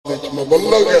چ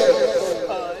مبلغ ہے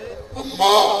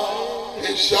اما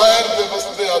یہ شاعر دے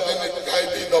وستے آدھے نے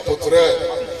قائدی دا پتر ہے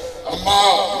اما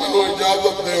منو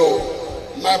اجازت دیو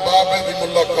میں بابے دی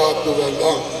ملاقات دو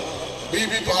ویلا بی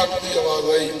بی پاک دی آواز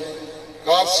آئی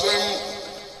قاسم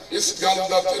اس گل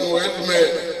دا تینو علم ہے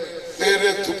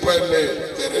تیرے تو پہلے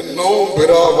تیرے 9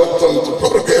 بھرا وطن تو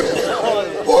ٹر گئے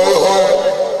ہوئے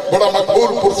ہوئے بڑا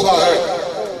مقبول پرسا ہے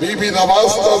بی بی دا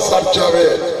واسطہ سر چاوے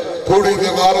پھوڑی دے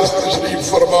وارث تشریف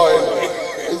فرمائے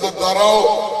عزت داراؤ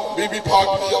بی بی پاک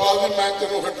دی آوازی میں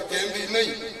تینو ہٹ کہندی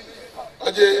نہیں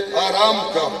اجے آرام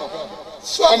کا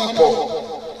سامپو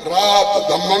رات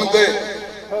دھمن دے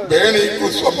بینی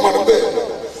کو سمن دے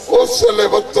اس سے لے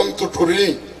وطن تو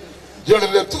ٹھری جڑ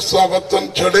لے تسا وطن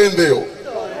چھڑیں دے ہو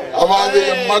آوازی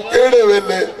اممہ کیڑے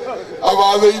ویلے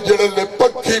آوازی جڑ لے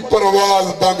پکی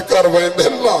پرواز بند کر ویندے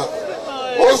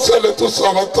اللہ اس سے لے تسا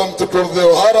وطن تو ٹھر دے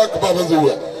ہو ہر اکبہ وضو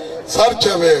ہے سر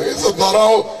چوے عزت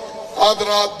داراؤ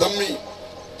آدرات دھمی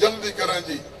جلدی کریں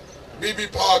جی بی بی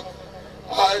پاک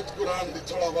آیت قرآن دی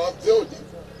تھوڑا آواز دے ہو جی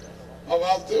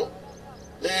آواز دے ہو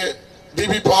بی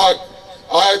بی پاک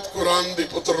آیت قرآن دی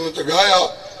پتر نے چگایا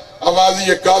آوازی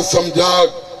یہ قاسم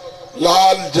جاگ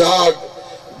لال جاگ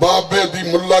بابے دی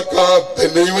ملاقات تے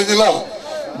نہیں وجنا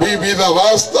بی بی دا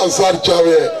واسطہ سر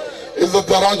چاوے عزت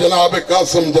داران جناب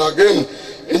قاسم جاگن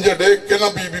انجھے دیکھ کے نا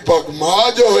بی بی پاک ماں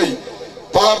جو ہوئی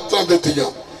پارتاں دیتیاں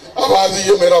آوازی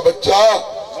یہ میرا بچہ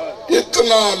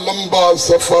اتنا لمبا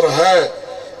سفر ہے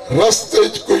رستے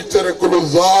کوئی تیرے کلو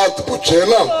ذات پوچھے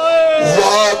نا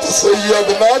ذات سید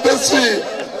نہ دیسی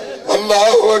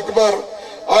اللہ اکبر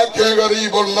آنکھیں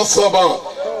غریب النصبہ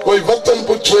کوئی وطن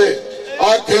پوچھے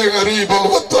آنکھیں غریب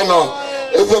الوطنہ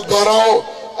عزت داراؤ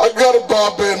اگر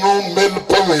بابے نو مل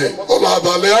پمے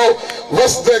اولادہ لے آؤ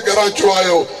وسدے گراں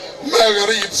چوائیو میں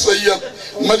غریب سید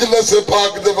مجلس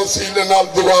پاک دے وسیلے نال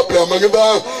دعا پہ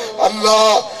منگدا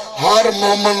اللہ ہر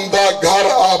مومن دا گھر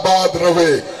آباد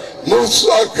روے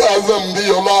موسیٰ کازم دی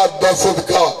اولاد دا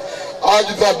صدقہ آج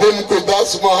دا دن کوئی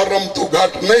 10 محرم تو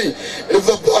گھٹ نہیں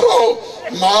عزت داراؤ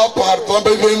ماں پارتا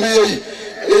بے دیندی ہے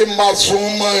اے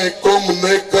معصوم قوم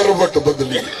نے کروٹ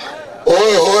بدلی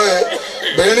اوئے ہوئے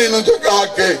بینی نے جو کہا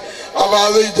کہ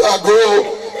آوازی جاگو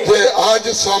جے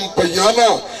آج سام پیانا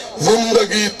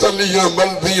زندگی تلیاں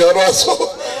ملدیاں راسو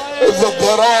عزت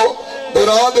داراؤ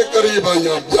براد قریب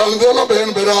آئیاں جان دے نا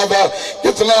بہن برادہ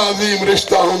کتنا عظیم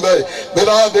رشتہ ہوں دے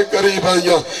براد قریب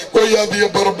آئیاں کوئی آدھی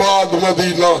برباد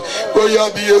مدینہ کوئی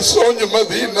آدھی سونج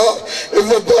مدینہ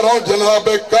عزت داروں جناب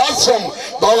قاسم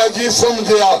بابا جی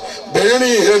سمجھیا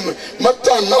بھینی ہن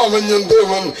متا نہ ونجن دے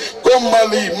ون کم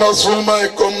علی معصومہ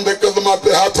کم دے قدمات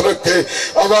ہاتھ رکھے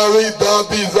آوازی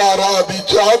دادی زارا دی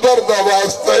چادر دا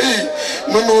واسطہ ہی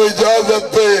منو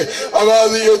اجازت دے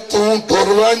آوازی تون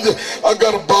ٹھرونج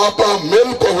اگر بابا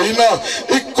مل پوینا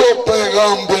اکو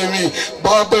پیغام دیوی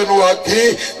بابے نو آکھی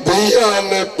دیاں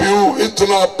لے پیو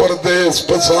اتنا پردیس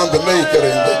پسند نہیں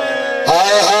کریں دے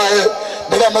آئے آئے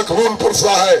بڑا مقبول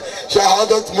پرسا ہے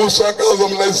شہادت موسیٰ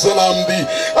کازم علیہ السلام دی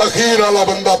اخیر علا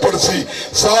بندہ پرسی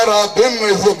سارا دن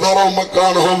عزت داروں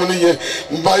مکان ہومنی ہے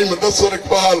بھائی مدسر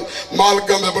اقبال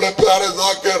مالکہ میں بڑے پیارے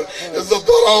ذاکر عزت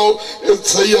داروں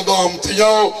سید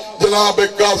آمتیاں جناب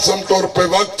قاسم طور پہ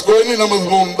وقت کوئی نہیں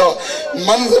مضمون دا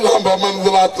منزلہ با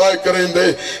منزلہ تائے کریں دے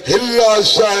ہلا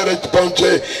شاعر اچ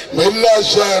پہنچے ہلا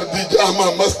شاعر دی جامع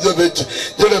مسجد اچ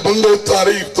جڑے بندے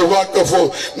تاریخ تو واقف ہو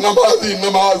نمازی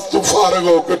نماز تو فارغ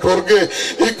ہو کے ٹھور گے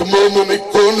ایک مومن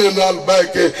ایک کونے نال بے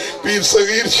کے پیر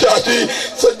صغیر شاہ جی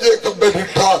سجے کبے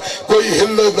ڈٹھا کوئی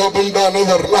ہلے دا بندہ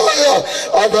نظر نہ آیا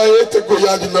آدھا یہ تے کوئی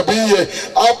آج نبی ہے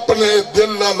اپنے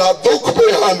دل لا دکھ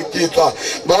بیان کی تھا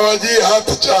بابا جی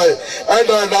ہاتھ چاہے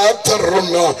ایڈا ایڈا اتھر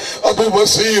رنا ابو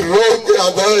بصیر رو کے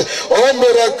آدھا ہے او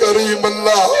میرا کریم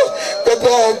اللہ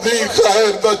کدا دی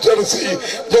خیر دا چرسی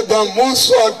جدا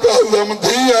موسیٰ کازم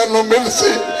دیا نو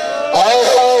ملسی آئے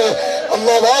آئے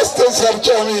اللہ واسطے سر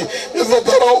چاہمی عزت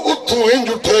داروں اتھو انج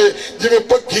اٹھے جنہیں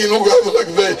پکی نو گھر لگ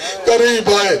دے قریب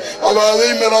آئے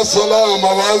آوازی میرا سلام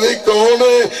آوازی کون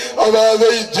ہے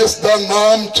آوازی جس دا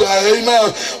نام چاہے نا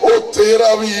او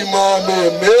تیرا بھی امام ہے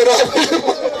میرا بھی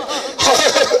امام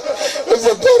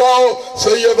عزت داراؤ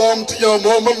سید آمتیاں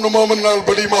مومن نال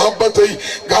بڑی محبت ہے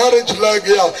گھارج لے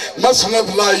گیا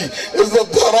مسند لائی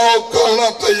عزت داراؤ کھانا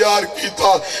تیار کی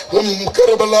تھا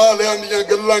کربلا لیانیاں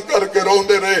گلہ کر کے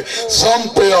روندے رہے سام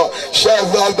پیا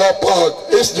شہزادہ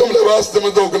پاک اس جملے واسطے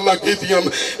میں دو گلہ کی تھی ہم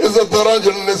عزت داراؤ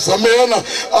جنہنے سمینا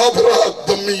آدھرات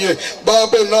دمیے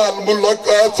باب نال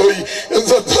ملاقات ہوئی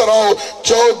عزت داراؤ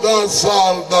 14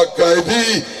 سال دا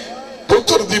قیدی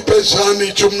پتر دی پیشانی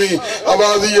چمی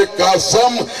آوازی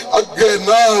کازم اگے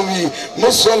نامی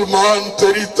مسلمان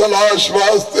تیری تلاش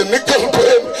واسطے نکل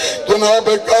پھر جناب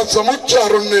کازم اچھا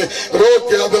رنے رو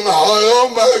کے ادن ہائیو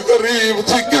میں غریب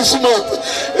تھی قسمت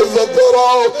عزت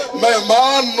دراؤ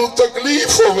مہمان نو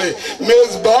تکلیف ہوئے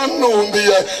میزبان نو ہوں دی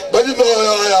ہے بجدہ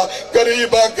آیا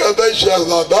قریب آکے دے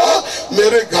شہزادہ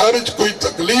میرے گھر کوئی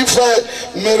تکلیف ہے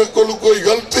میرے کلو کوئی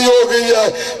غلطی ہو گئی ہے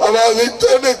آوازی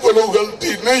تیرے کلو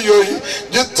غلطی نہیں ہوئی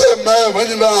جتے میں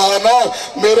وجنا آنا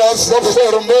میرا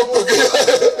سفر موک گیا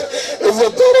ہے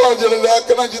عزت دراؤ جلے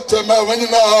لیکنا جتے میں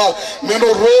وجنا آ میں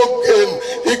نو روک کے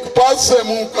ایک پاس سے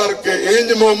منہ کر کے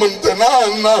انج مومن تے نہ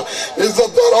آنا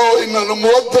عزت دراؤ انہاں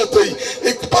مودت ہی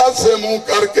ایک پاس سے منہ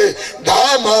کر کے ڈھا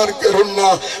مار کے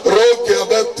رنا رو کے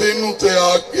ابے تینوں تے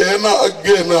آکے نا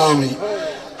اگے نامی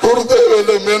کردے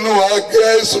ویلے میں نو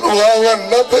آکے اس نو آون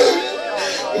نہ دے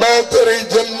میں تیری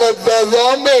جنت دا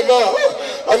زامنا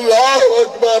اللہ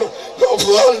اکبر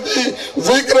افضل جی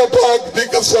ذکر پاک دی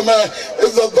قسم ہے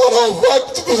عزت داروں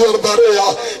وقت گزردہ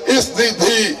رہا اس دی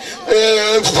تھی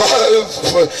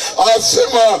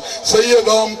آسمہ سید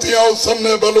آمتیاں سن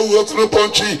بلوغت نے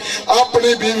پہنچی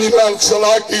اپنی بیوی نال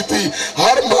صلاح کی تھی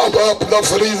ہر ماں باپ دا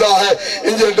فریضہ ہے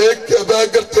انجھے دیکھ کے دا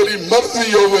اگر تیری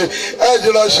مرضی ہوئے اے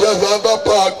جڑا شہزادہ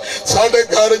پاک ساڑھے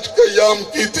گھارج قیام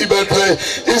کی تھی بیٹھے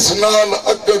اس نال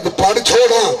اگد پڑھ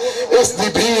چھوڑا اس دی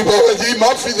بیوی بابا جی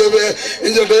معافی دے وے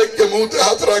انجھے دیکھ کے منہ تے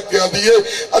ہاتھ رکھ کے دیئے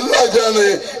اللہ جانے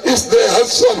اس دے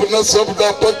حسب نصب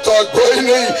دا پتہ کوئی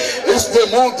نہیں اس دے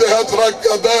منہ تے ہاتھ رکھ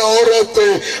کے دے عورتے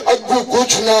اگو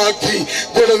کچھ نہ آکھی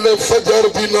جڑے فجر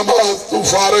دی نماز تو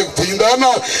فارغ تھی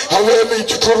نا حویلی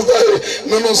چٹر دے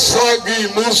منو ساگی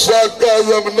موسیٰ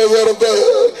کازم نظر دے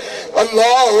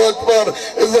اللہ اکبر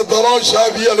عزت دروں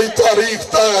شادی علی تاریخ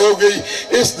تائے ہو گئی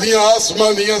اس دیاں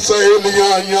آسمانیاں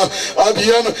سہیلیاں آئیاں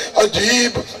آدھیاں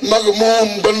عجیب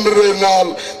مغموم بن رہے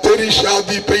نال تیری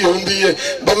شادی پہ ہوندی ہے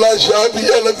بلا شادی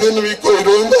علی دن بھی کوئی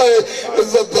روندہ ہے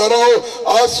عزت دروں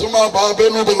آسمہ بابے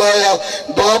نو بلایا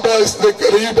بابا اس دے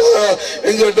قریب آیا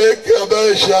انجھے دیکھ کے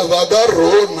ادائے شہزادہ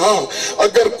رونا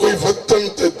اگر کوئی وطن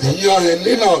تے دھیاں ہے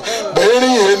نہیں نا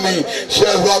بھینی ہے نہیں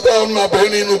شہزادہ انہا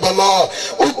بھینی نو بلا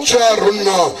اچھا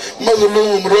رنا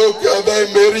مظلوم رو کے ادائے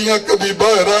میریاں کبھی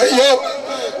باہر آئی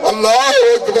اللہ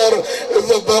اکبر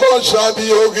عزت دروں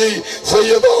شادی ہو گئی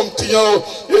سید امتیاں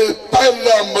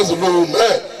پہلا مظلوم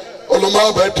ہے علماء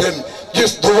بیٹھیں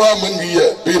جس دعا منگی ہے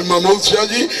پیر محمود شاہ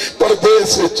جی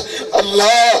پردیس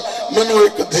اللہ منو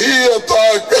ایک دھی عطا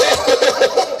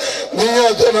کر دیا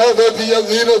جناب دیا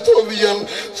زینت ہو دیا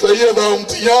سید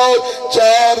امتیاں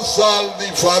 4 سال دی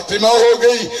فاطمہ ہو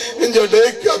گئی انجھے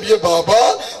دیکھ کہ اب یہ بابا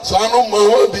سانو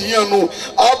محمدیاں نو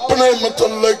اپنے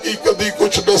متعلق کی کدی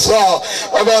کچھ ڈسا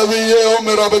اب آدھی یہ ہو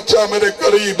میرا بچہ میرے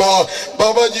قریب آ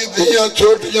بابا جی دھیاں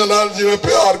چھوٹیاں نال جی میں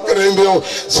پیار کریں دے ہو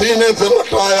سینے سے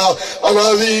لٹایا اب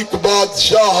آدھی ایک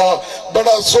بادشاہ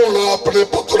بڑا سونا اپنے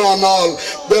پترہ نال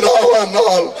براوہ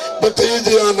نال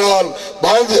بتیجیاں نال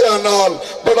بھانجیاں نال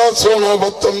بڑا سونا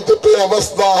وطن تے پہ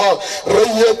وسدہ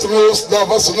ریت میں اس دا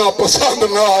وسنا پسند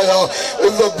نہ آیا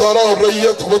عزت داروں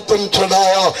ریت وطن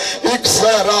چھڑایا ایک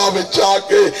سہرہ وچا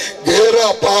کے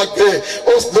گھیرا پا کے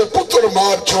اس دے پتر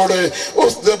مار چھوڑے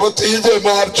اس دے بتیجے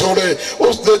مار چھوڑے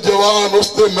اس دے جوان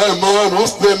اس دے مہمان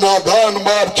اس دے نادان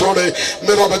مار چھوڑے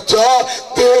میرا بچہ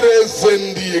تیرے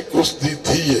زندگی ایک اس دی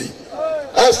تھی ہے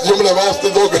اس جملے واسطے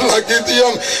دو گلہ کی تھی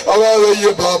ہم آواز ہے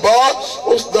یہ بابا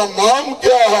اس دا نام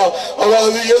کیا ہے آواز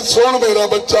ہے یہ سن میرا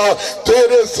بچہ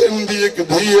تیرے سندھی ایک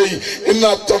دھیئی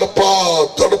انہا تڑپا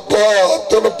تڑپا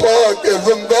تڑپا کے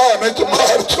زندان اچ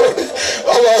مار چھوڑی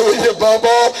آواز ہے یہ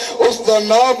بابا اس دا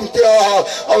نام کیا ہے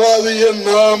آواز ہے یہ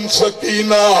نام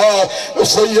سکینہ ہے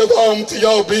سید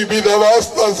آمتیاں بی بی دا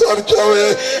واسطہ سر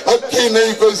چاوے حقی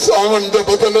نہیں کوئی ساون دے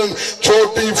بدلن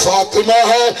چھوٹی فاطمہ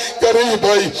ہے قریب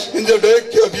آئی انجھے دیکھ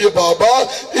کہ اب یہ بابا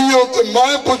یہ تو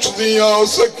میں پوچھ دیا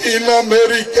سکینہ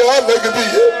میری کیا لگ دی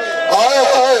ہے آئے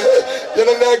آئے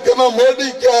جنہوں نے کہنا میری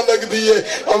کیا لگ دی ہے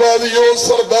آوازی یہ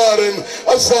سردارن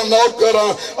اسا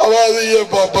نوکران آوازی یہ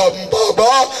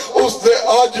بابا اس دے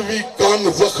آج بھی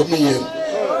کان زخمی ہیں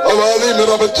آوازی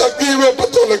میرا بچہ کی میں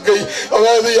پتہ لگ گئی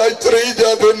آوازی آج تری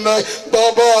جا دینا ہے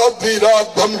بابا آدھی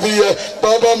رات دھم دی ہے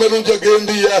بابا میرے جگین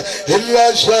دی ہے ہلا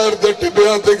شہر دے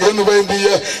ٹبیاں تے گھن بین دی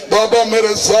ہے بابا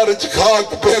میرے سارے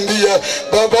چکھاک پہن دی ہے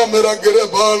بابا میرا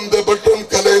گربان دے بٹن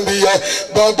کلین دی ہے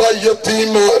بابا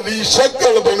یتیم علی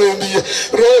شکل بنین دی ہے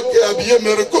رو کے اب یہ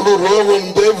میرے کلو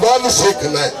روون دے وال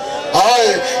سکھنا ہے آئے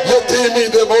یتیمی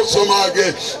دے موسم آگے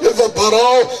عزت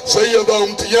دھراؤ سید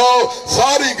امتیاں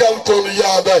ساری گل تو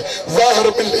یاد ہے ظاہر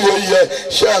ملی ہوئی ہے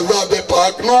شہزاد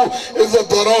پاک نو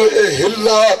عزت دھراؤ اے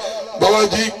ہلا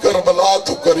بواجی کربلا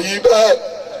تو قریب ہے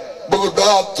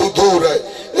بغداد تو دور ہے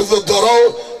عزت داروں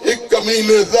ایک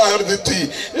کمینے ظاہر دیتی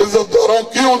عزت داروں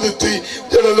کیوں دیتی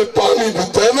جنہوں نے پانی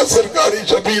دیتا ہے نا سرکاری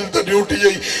شبیل تے ڈیوٹی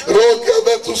یہی رو کیا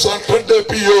دے تو سان ٹھنڈے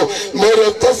پیو میرے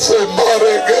تس سے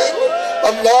مارے گئے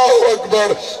اللہ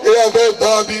اکبر اے ادھے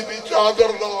دادی دی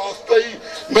چادر نواستے ہی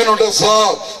میں نے دسا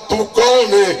تو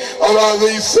کون ہے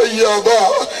آوازی سیدہ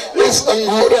اس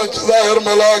انگورہ ظاہر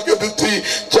ملا کے دیتی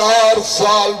 4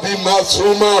 سال دی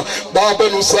معصومہ بابے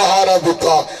نو سہارا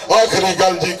دیتا آخری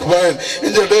گل جی کبین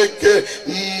انجھے دیکھ کے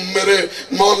میرے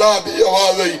مولا دی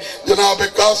آوازی جناب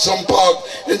قاسم پاک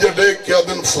انجھے دیکھ کے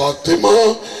ادن فاطمہ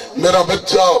میرا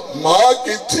بچہ ماں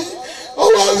کی تھی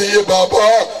آوازی بابا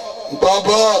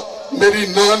بابا میری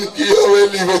نان کی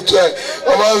حویلی وچ ہے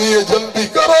آوازی جلدی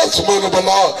کر آسمان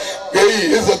بلا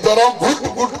گئی عزت داروں گھٹ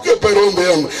گھٹ کے پیروں دے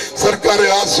ہم سرکار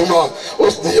آسمان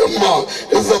اس دی اماں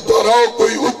عزت داروں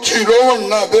کوئی اچھی رون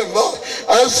نہ دینا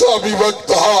ایسا بھی وقت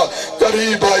تھا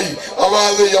قریب آئی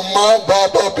آوازی اماں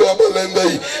بابا پہ بلین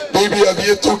دئی بی بی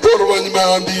ادھیے تو ٹور ونج میں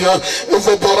آندیا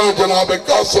عزت داروں جناب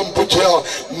قاسم پوچھیا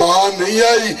ماں نہیں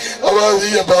آئی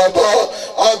آوازی بابا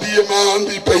آدھی ماں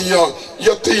آندی پہیاں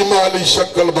یتیم علی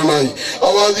شکل بنائی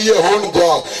آوازی ہون جا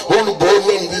ہون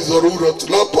بولن دی ضرورت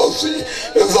نہ پاسی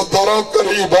عزت داروں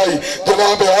قریب آئی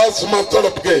جناب آسمہ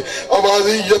تڑپ کے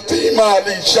آوازی یتیم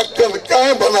علی شکل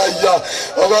کہیں بنائی جا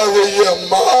آوازی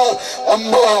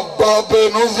اماں بابے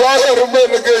نو ظاہر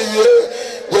مل گئی ہے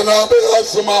جناب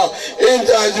آسمہ ان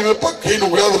جائج میں پکھی نو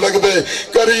گرد لگ دے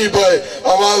قریب ہے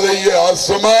آوازی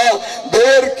آسمہ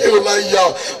دیر کیوں لائیا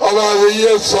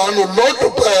آوازی سانو لوٹ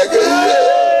پہ گئی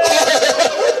ہے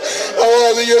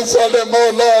آوازی ساڑے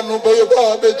مولا نو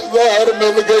بغداد ظاہر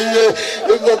مل گئی ہے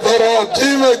عزت داروں جی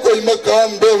میں کوئی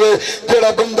مکان دے وے جڑا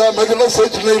بندہ مجلس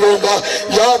اچ نہیں روندا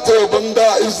یا تو بندہ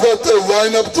عزت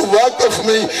زینب تو واقف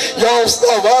نہیں یا اس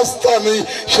کا واسطہ نہیں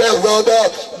شہزادہ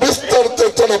بستر تے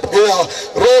تڑپ گیا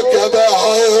رو کے دا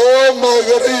آئے ہو میں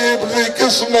غریب دی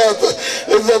قسمت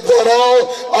عزت داروں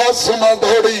آسمہ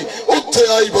دھوڑی اتھے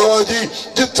آئی بھوا جی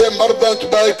جتھے مردہ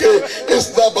چبائے کے اس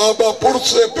دا بابا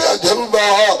پرسے پہ جھلدہ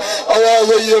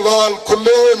آوازی یہ وال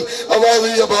کھلین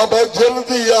آوازی بابا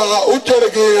جلدی اجڑ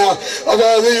گیا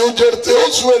آوازی اجڑتے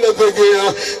اس ویلے دے گیا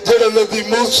جڑنے دی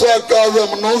موسیٰ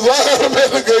کازم نو ظاہر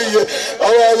مل گئی ہے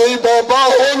آوازی بابا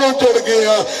ہون اجڑ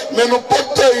گیا میں نو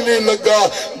پتہ ہی نہیں لگا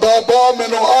بابا میں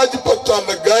نو آج پتہ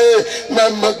لگائے میں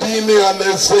مدینے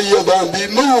علیہ سیدان دی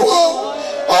نو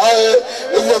آئے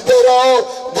عزت دراؤ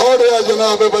دھوڑیا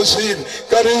جناب بشیر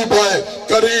قریب آئے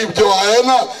قریب جو آئے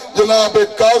نا جناب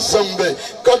قاسم دے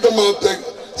قدموں تے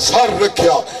سر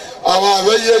رکھیا آواز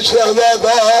ہے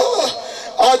شہزادہ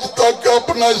آج تک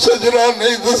اپنا شجرہ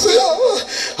نہیں دسیا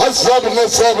حسب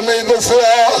نصب نہیں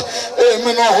دسیا اے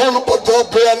منو ہون پتہ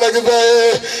پیا لگ دے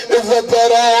عزت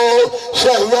دراؤ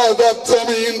شہزادہ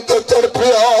زمین تے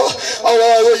تڑپیا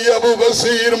آواز ہے ابو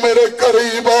بصیر میرے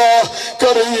قریب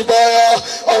آیا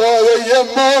آواز ہے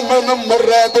مومن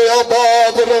مرہ دے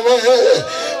آباد روے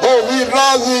ہوئی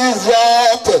راضی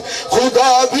ذات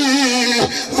خدا دی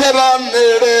ذرا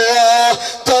نیڑے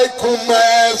تیکو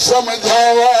میں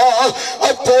سمجھاوا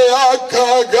اتے آکھا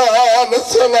گال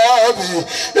سلادی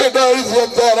ایڈا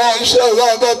عزت داران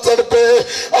شہزادہ تڑپے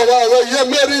آواز یہ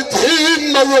میری دھی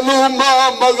مظلومہ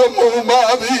مغمومہ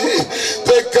دی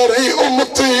تے کری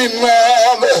امتی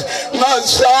نال نہ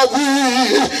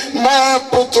شادی میں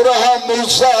پترہ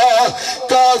موسیٰ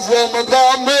کازم دا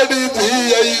میری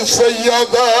دھی ای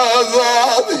سیدہ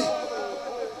آزادی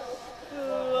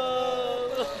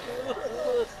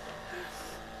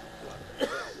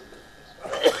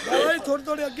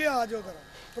تھوڑے اگے آ جاؤ کرو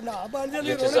پڑھنا بان جاندی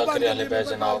یہ تھے ذاکر اہل بیت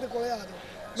جناب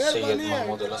سید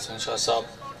محمود الحسن شاہ صاحب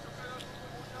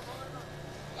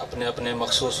اپنے اپنے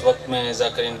مخصوص وقت میں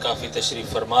ذاکرین کافی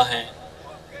تشریف فرما ہیں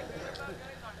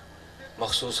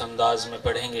مخصوص انداز میں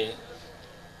پڑھیں گے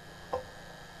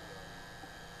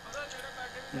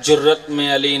جرت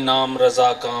میں علی نام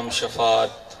رضا کام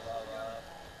شفاعت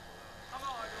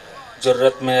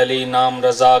جرت میں علی نام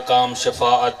رضا کام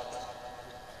شفاعت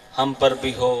ہم پر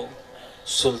بھی ہو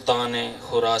سلطان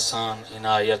خراسان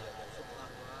عنایت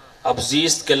اب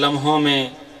زیست کے لمحوں میں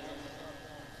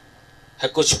ہے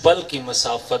کچھ پل کی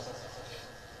مسافت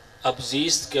اب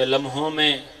زیست کے لمحوں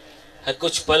میں ہے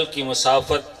کچھ پل کی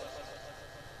مسافت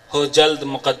ہو جلد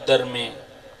مقدر میں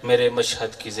میرے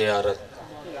مشہد کی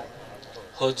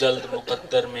زیارت ہو جلد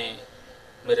مقدر میں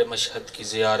میرے مشہد کی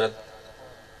زیارت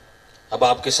اب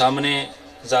آپ کے سامنے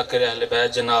ذاکر اہل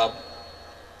بیت جناب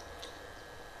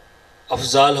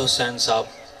افزال حسین صاحب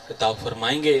خطاب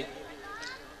فرمائیں گے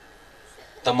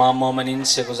تمام مومنین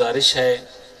سے گزارش ہے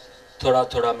تھوڑا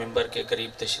تھوڑا ممبر کے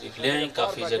قریب تشریف لے آئیں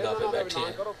کافی جگہ پہ بیٹھے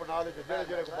ہیں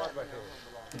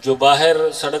جو باہر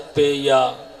سڑک پہ یا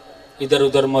ادھر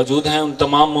ادھر موجود ہیں ان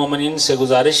تمام مومنین سے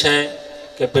گزارش ہے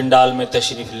کہ پنڈال میں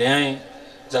تشریف لے آئیں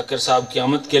ذاکر صاحب کی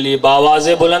آمد کے لیے بآواز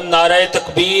بلند نعرہ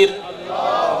تکبیر،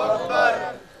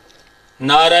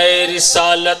 نعرہ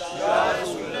رسالت،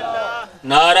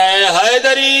 نعرہ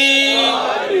حیدری،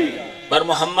 بر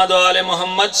محمد و آل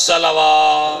محمد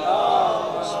صلوات۔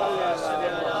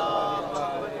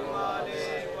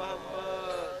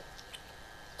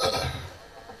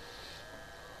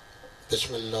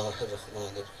 بسم اللہ الرحمن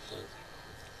الرحیم۔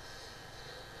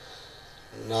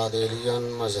 نادریان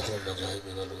مظہر لجائی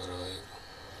من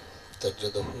الغرائب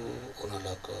تجدہ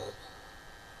انالاکا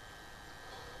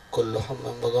کل ہم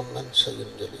بغم من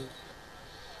سید جلی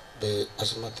بے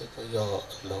عظمتک یا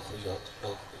اللہ یا اللہ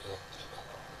یا اللہ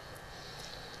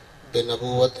بے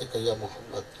نبوتک یا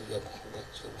محمد یا محمد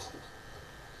یا محمد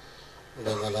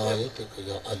بے ملائکک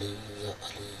یا علی یا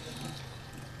علی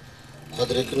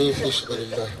ادرکنی فی صدر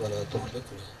اللہ ولا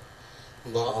تخلقنی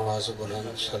با آواز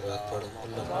بلند شرعت پڑھیں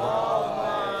اللہ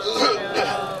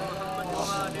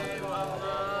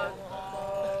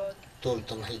طول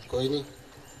تمہید کوئی نہیں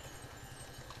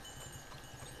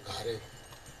گھارے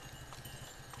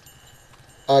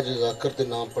آج ذاکر دے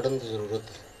نام پڑھن دی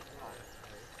ضرورت ہے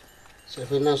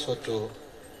صرف نہ سوچو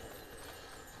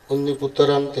انہی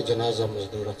پتران تے جنازہ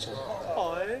مزدورہ چاہے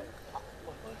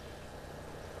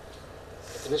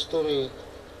لیکن اس تو میں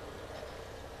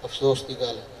افسوس دی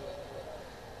گال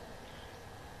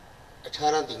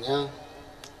 18 دیاں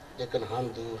لیکن ہاں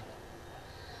دور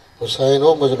حسین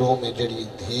او مظلوم میں جڑی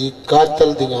دھی قاتل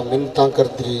دیاں منتاں کر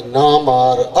دی نا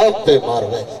مار آپ پہ مار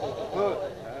گئے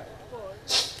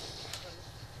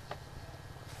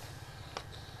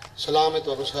سلام ہے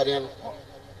تو انساریان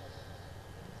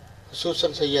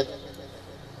خصوصاً سید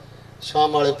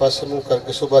شام والے پاس منہ کر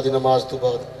کے صبح دی نماز تو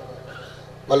بعد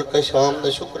ملکہ شام دا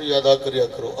شکریہ ادا کریا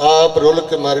کرو آپ رول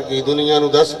کے مر گئی دنیا نو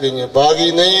دس گئی ہیں باغی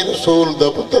نہیں رسول دا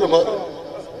پتر مر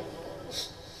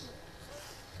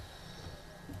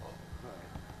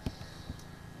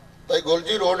بھائی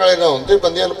گولجی روڈ آئے نہ ہوندے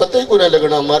بندیاں نو پتہ ہی کوئی نہیں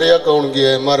لگنا ماریا کون گیا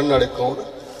ہے مارن آڑے کون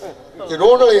یہ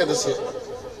روڈ آئے ہیں دسے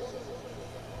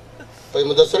بھائی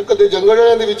مدسر کدے جنگل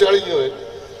آئے دی بچاڑی ہوئے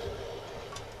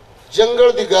جنگل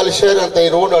دی گال شہران تائیں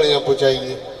روڈ آڑے ہیں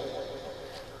پہنچائیے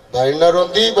بھائن نہ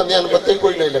روندی بندیاں پتہ ہی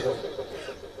کوئی نہیں لگا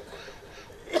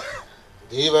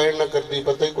دھی بھائن نہ کرتی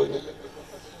پتہ ہی کوئی نہیں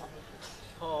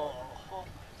لگا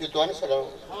یہ تو آنے سلام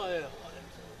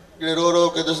یہ رو رو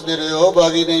کے دس دے رہے ہو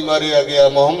باغی نہیں مارے آگیا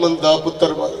محمد دا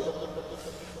پتر مارے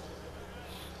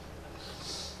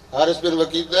حارس بن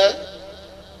وقید ہے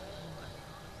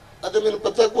ادھے میں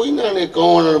پتہ کوئی نہ نے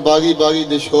کون باغی باغی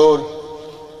دے شور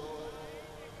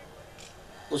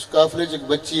اس کافلے جک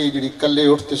بچی ہے جڑی کلے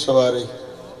اٹھتے سوارے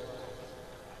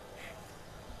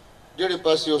جڑے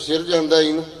پاسی وہ سر جاندہ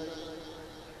ہی نا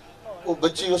وہ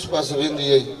بچی اس پاس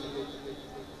ویندی ہے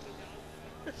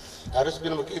حارس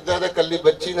بن مقیدہ دا کلی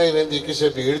بچی نہیں ویندی کسے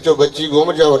بھیڑ چو بچی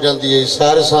گھوم جا ہو جاندی ہے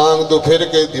سارے سانگ تو پھر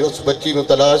کے دی اس بچی نو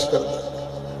تلاش کرتا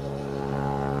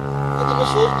تو میں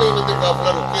سوچتے ہیں میں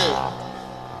کافلہ رکے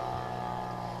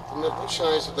تو میں پوچھا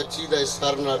اس بچی دا اس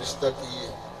سارنا رشتہ کی ہے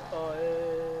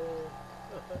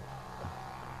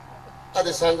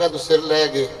آدھے سانگاں تو سر لے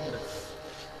گئے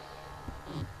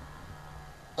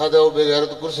آدھے وہ بغیر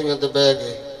تو کرسیاں تے بہ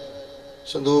گئے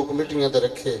صندوق مٹیاں تے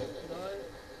رکھے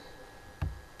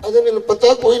آدھے میں پتہ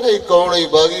کوئی نہیں کون ہے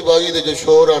باغی باغی دے جو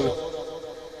شوران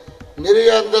میرے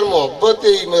اندر محبت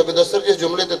ہے میں مدسر جس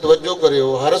جملے تے توجہ کرے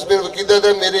ہو حارس بن وقیدہ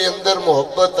دا میرے اندر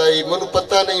محبت آئی منو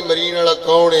پتہ نہیں مرین والا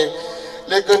کون ہے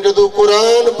لیکن جدو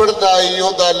قرآن پڑھتا آئی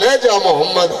ہو دا لے جا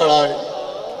محمد کھڑا ہے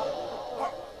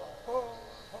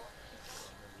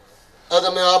آدھا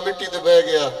میں آپ مٹی تے بہ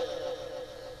گیا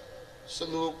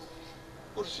صندوق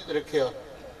کرسی تے رکھیا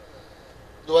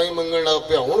دعائی منگنا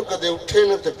پیا ہون کدے اٹھے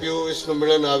نہ تے پیو اس نو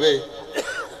ملن آوے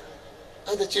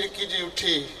آدھے چرکی جی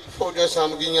اٹھی فوجہ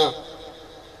سامگیاں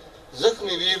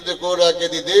زخمی ویر دے کورا کے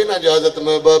دی دینا اجازت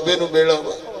میں بابے نو بیڑا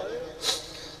با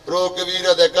رو کے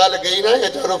ویرہ دے کال گئی نا یہ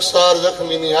جو رخسار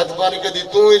زخمی نہیں ہاتھ پانی کے دی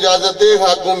تو اجازت دے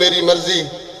اگوں میری مرضی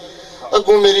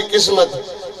اگوں میری قسمت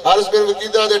حارس بن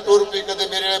وقیدہ دے ٹور پی کدے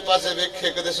میرے پاسے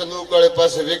ویکھے کدے صندوق والے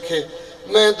پاسے ویکھے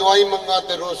میں دعائی منگا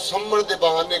تے روز سمڑ دے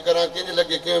بہانے کراں کنج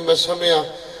لگے کہ میں سمیا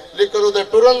لیکن وہ دے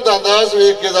ٹرن دا انداز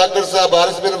ویکھ کے ذاکر صاحب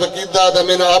حارس بن وقیدہ دا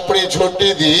میں نے اپنی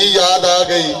چھوٹی دی یاد آ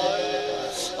گئی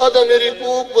آدھا میری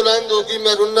کوک بلند ہوگی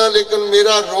میں رننا لیکن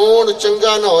میرا رون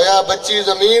چنگا نہ ہویا بچی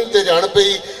زمین تے جان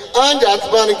پئی آنج ہاتھ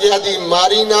بان کیا دی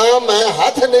ماری نہ میں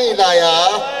ہاتھ نہیں لایا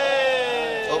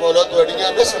تو مولا تو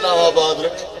اڑیاں نسلہ آباد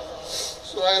رکھے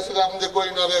سوائے اسلام دے کوئی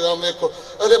نہ بیغام ایکھو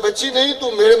ارے بچی نہیں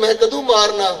تو میرے میں کدوں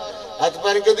مارنا ہاتھ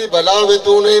پر کدی بھلا ہوئے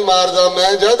تو نہیں ماردا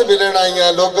میں جد ملن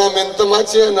آئیاں لوگاں من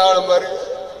تماچے نال مر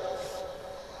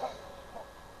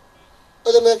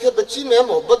میں کہ بچی میں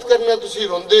محبت کرنا تسی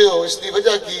روندے ہو اس دی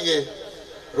وجہ کی ہے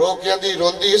رو کے دی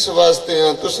روندی اس واسطے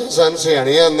ہاں تسی سن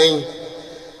سیاںیاں نہیں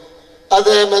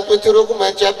میں تو اتنے روک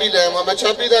میں چابی لے آواں میں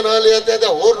چابی دا نام لیا تے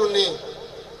ہور رونی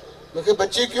میں کہ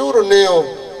بچی کیوں رونے ہو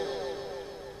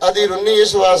آدھی رونی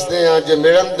اس واسطے ہاں جے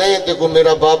ملن دیں تے کو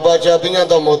میرا بابا چابیاں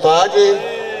دا محتاج ہے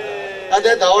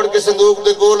آدھے دوڑ کے صندوق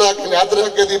دے گول آ کے ہاتھ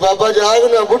رکھ کے دی بابا جاگ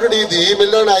نہ بڑھڑی دی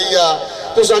ملن آئی آ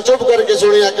تو سا چپ کر کے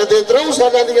سنیا کدے 3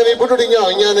 سالاں دیاں بھی بڑھڑیاں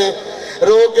ہوئیاں نے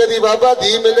رو کے دی بابا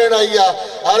دی ملن آئی آ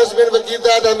عرض بن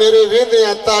وکیدہ دا میرے ویندے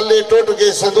ہیں تالے ٹوٹ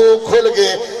گئے صندوق کھل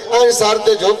گئے آئیں سار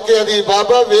تے جھک کے دی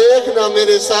بابا ویکھ نہ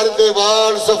میرے سار دے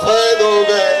وال سفید ہو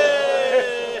گئے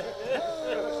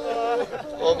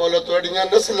او مولا توڑیاں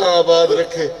نسلیں آباد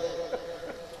رکھے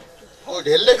وہ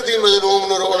ڈھلک دی مظلوم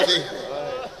نو روڑ دی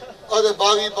اور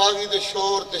باغی دے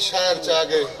شور تے شہر چاہ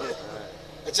گئے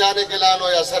اچانک اعلان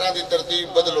ہویا سران دی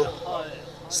ترتیب بدلو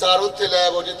سارو تھے لے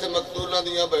وہ جتے مقتولاں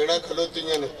دیاں بہناں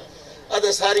کھلوتیاں نے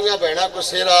ادھے ساریاں بہناں کو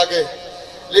سیر آگے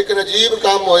لیکن عجیب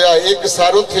کام ہویا ایک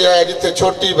سارو تھے آیا جتے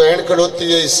چھوٹی بہن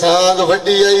کھلوتی ہے سانگ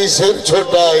وڈی آئی سر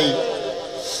چھوٹا آئی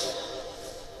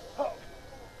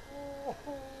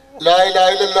لا الہ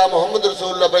الا اللہ محمد رسول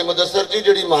اللہ بھائی مدسر جی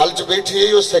جڑی محل چ بیٹھی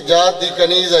ہے وہ سجاد دی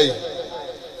کنیز آئی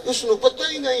اس نو پتہ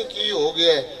ہی نہیں کی ہو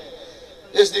گیا ہے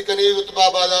اس دی کنیز اتبا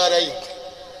بازار آئی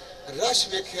رش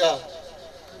ویکھیا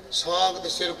سانگ دے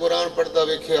سر قرآن پڑھتا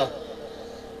ویکھیا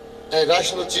اے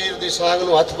رش نو چیر دی سانگ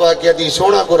نو ہتھ پا کے دی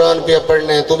سونا قرآن پہ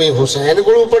پڑھنے ہیں تمہیں حسین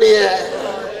گلو پڑھی ہے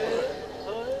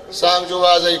سانگ جو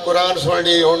آز آئی قرآن سن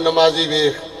لی ہون نمازی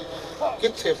ویکھ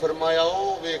کتھے فرمایا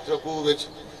او ویکھ رکوع وچ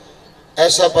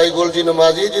ایسا پائی گل جی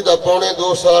نمازی جی دا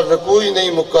 2.5 سال رکوع ہی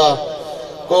نہیں مکا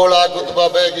کولا کتبہ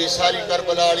بے گئی ساری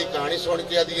کربلا علی کہانی سن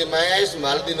کے دیئے میں اس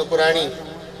محل دی نکرانی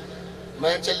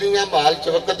میں چلی گا محل چ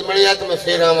وقت ملیا تو میں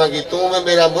پھر آواں گی تو میں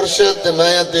میرا مرشد تے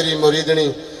میں تیری مریدنی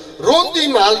روندی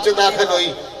محل چ داخل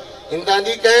ہوئی ہندان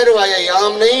دی کہہ روایا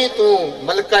عام نہیں تو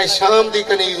ملکہ شام دی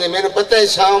کنیز نے میں نے پتہ ہے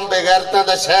شام بے غیرتاں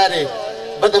دا شہر ہے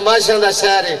بدماشاں دا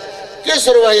شہر ہے کس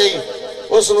روایا ہی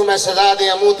اس نو میں سزا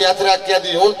دیا منہ تے ہتھ رکھ کے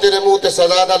دی ہن تیرے منہ تے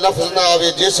سزا دا لفظ نہ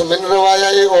آوے جس من روایا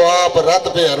ہے وہ آپ رد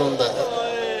پہ ہروندا ہے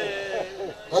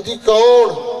ادھی کون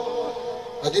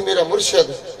ادھی میرا مرشد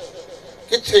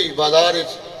کتھے ہی بازار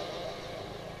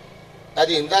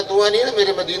ادھی ہندہ دعا نہیں نا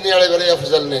میرے مدینے والے بڑے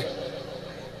افضل نے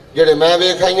جڑے میں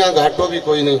ویکھائیاں گھاٹو بھی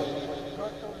کوئی نہیں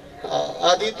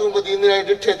ادھی تو مدینے والے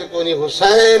ڈٹھے تے کوئی نہیں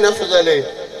حسین افضل ہے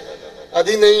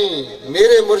ادھی نہیں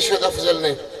میرے مرشد افضل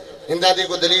نے ہندہ دی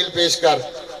کو دلیل پیش کر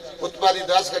اتبا دی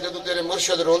داس کا جدو تیرے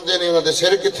مرشد روندے نے انہوں دے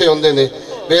سر کتھے ہوندے نے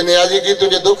بے نیازی کی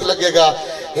تجھے دکھ لگے گا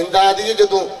ہندہ دی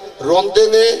جدو روندے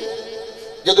نے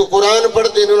جدو قرآن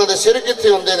پڑھتے نے انہوں دے سر کتھے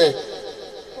ہوندے نے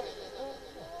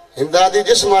ہندہ دی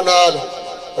جسمہ نال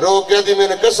رو کیا دی میں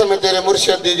نے قسم ہے تیرے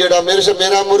مرشد دی جڑا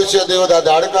میرا مرشد ہے وہ دا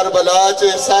دھاڑ کر بلا چے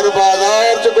سر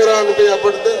بازار چے قرآن پہ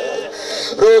پڑھتے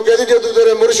رو کیا دی جدو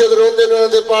تیرے مرشد روندے نے انہوں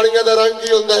دے پانیاں دا رنگ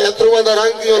کی ہوندہ ہے اتروان دا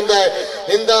رنگ کی ہوندہ ہے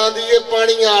ہندہ دی یہ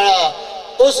پانیاں آڑا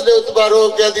اس نے اتبا رو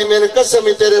کیا دی میں نے قسم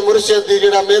ہے تیرے مرشد دی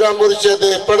جڑا میرا مرشد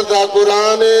ہے پڑھتا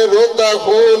قرآن ہے روندہ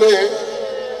خون ہے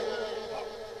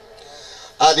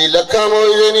آدھی لکھا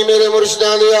موجے نہیں میرے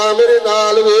مرشدان دیا میرے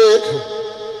نال ویکھ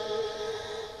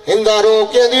ہندہ رو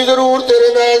کے دی ضرور تیرے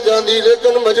نال جاندی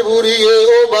لیکن مجبوری ہے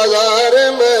او بازار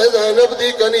میں زینب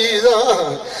دی کنیزاں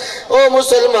او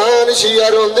مسلمان شیعہ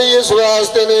روندی اس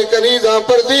واسطے نے کنیزاں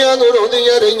پردیاں نو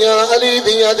روندیاں رہیاں علی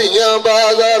دیاں دیاں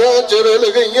بازاراں چرل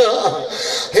گئیاں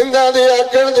ہندہ دے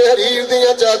آکڑ دے حریر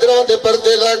دیاں چادراں دے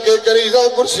پردے لاکے کنیزاں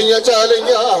کرسیاں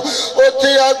چالیاں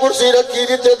اوتھے آ کرسی رکھی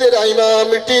جتے تیرا امام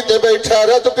مٹی تے بیٹھا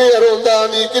رت پہ روندہ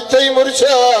دی کتے ہی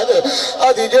مرشاد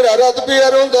آدھی جڑا رت پہ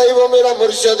روندہ ہی وہ میرا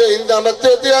مرشد ہندہ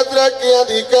متے تے اترا کیا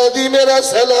دی کہہ دی میرا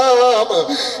سلام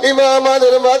امام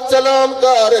آدھر مات سلام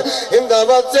کار ہندہ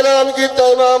مات سلام کیتا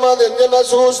امام آدھر نے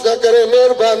محسوس نہ کرے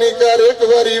مہربانی کر ایک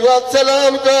واری مات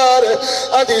سلام کار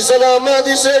آدھی سلام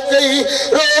آدھی سے کئی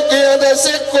رو کے آدھے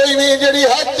سے کوئی نہیں جڑی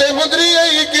ہاتھ مدری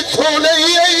آئی کتھوں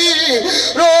نہیں آئی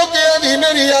رو کے آدھی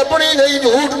میری اپنی نہیں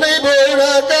جھوٹ نہیں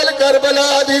بولنا کل کربلا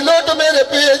آدھی لوٹ میرے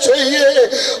پیش ہوئی ہے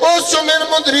اس من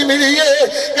مدری ملی ہے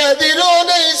کہہ دی رو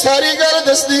نہیں ساری گر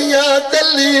دستیاں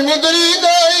کلی مدری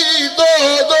دائی دو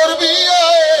دور بھی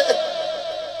آئے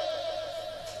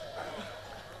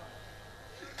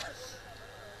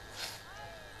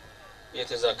یہ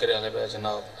تھے ذاکر اہل بیت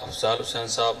جناب افزال حسین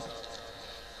صاحب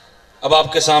اب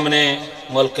آپ کے سامنے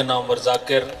ملک نامور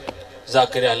ذاکر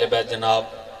اہل بیت جناب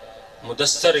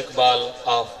مدسر اقبال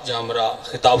آف جھامرہ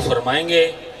خطاب فرمائیں گے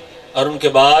اور ان کے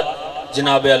بعد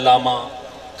جناب علامہ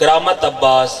کرامت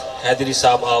عباس حیدری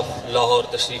صاحب آف لاہور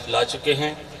تشریف لا چکے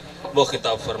ہیں، وہ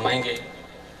خطاب فرمائیں گے۔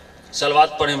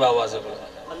 صلوات پڑھیں بآواز بلند۔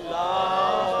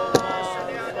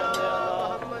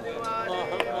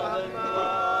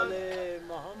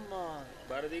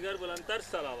 دیگر بلندتر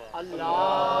صلوات۔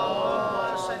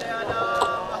 اللہم صلی علی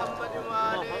محمد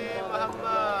وآل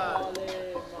محمد۔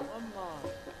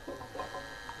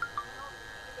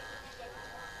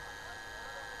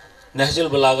 نہج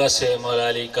البلاغہ سے مولا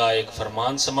علی کا ایک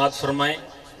فرمان سماعت فرمائیں۔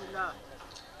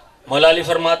 مولا علی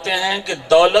فرماتے ہیں کہ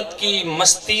دولت کی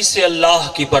مستی سے اللہ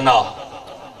کی پناہ،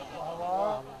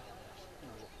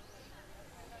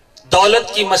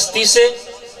 دولت کی مستی سے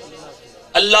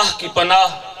اللہ کی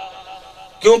پناہ،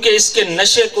 کیونکہ اس کے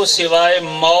نشے کو سوائے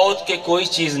موت کے کوئی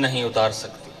چیز نہیں اتار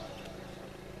سکتی۔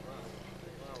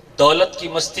 دولت کی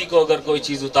مستی کو اگر کوئی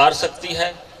چیز اتار سکتی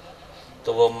ہے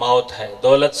تو وہ موت ہے۔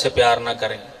 دولت سے پیار نہ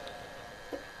کریں،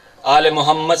 آل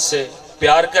محمد سے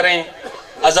پیار کریں۔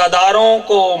 عزاداروں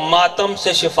کو ماتم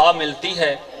سے شفا ملتی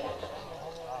ہے،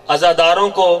 عزاداروں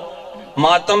کو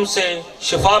ماتم سے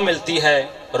شفا ملتی ہے،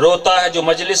 روتا ہے جو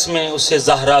مجلس میں اسے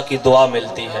زہرا کی دعا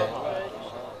ملتی ہے۔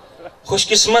 خوش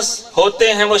قسمت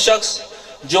ہوتے ہیں وہ شخص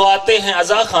جو آتے ہیں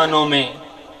عزا خانوں میں،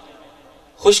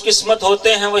 خوش قسمت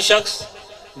ہوتے ہیں وہ شخص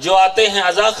جو آتے ہیں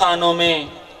عزا خانوں میں،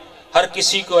 ہر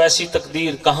کسی کو ایسی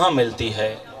تقدیر کہاں ملتی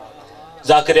ہے۔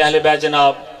 ذاکر اہل بیت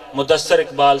جناب مدسر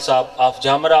اقبال صاحب آف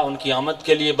جھامرہ، ان کی آمد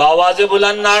کے لیے بآواز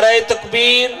بلند نعرہ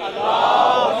تکبیر۔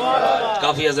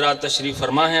 کافی حضرات تشریف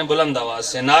فرما ہیں، بلند آواز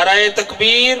سے نعرہ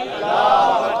تکبیر،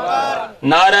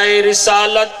 نعرہ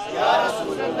رسالت،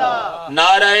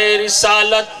 نعرہ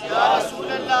رسالت،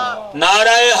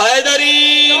 نعرہ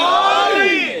حیدری،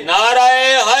 نعرہ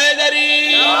حیدری،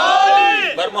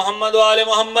 بر محمد و آل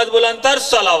محمد بلند تر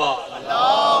صلوات۔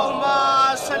 اللہم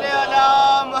صلی علی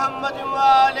محمد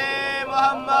وآل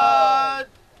محمد۔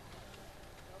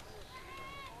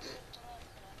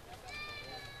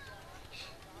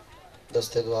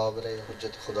 دست دعا برے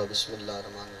حجت خدا بسم اللہ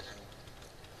الرحمن الرحیم۔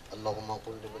 اللہم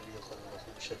قل لولی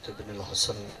خلق شد بن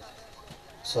الحسن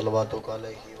صلواتک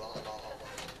علیہ وعلا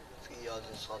فی آز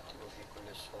ساتھ و فی کل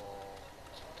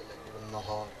سوات لیل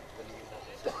والنہار ولی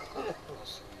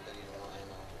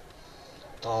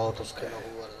تعاوت اس کے نحو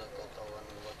ورزقتا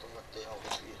ونوتمتعہ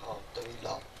فیہا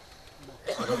طویلا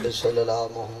رب صلی اللہ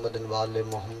محمد وآل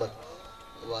محمد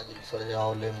واجل فرجہ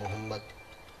علی محمد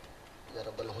یا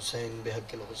رب الحسین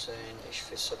بحق الحسین اشف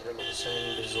صدر الحسین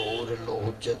بظہور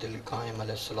الحجت القائم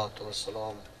علیہ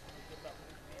السلام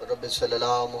رب صلی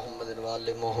اللہ محمد وآل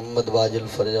محمد واجل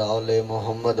فرجہ علی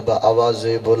محمد بآواز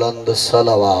بلند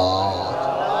صلوات۔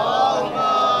 اللہم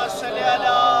صلی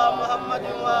علی محمد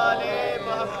وآل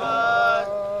محمد۔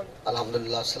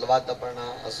 الحمدللہ صلوات دا پڑھنا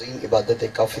عظیم عبادت ہے،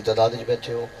 کافی تعداد میں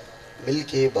بیٹھے ہو، مل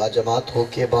کے باجماعت ہو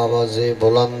کے بآواز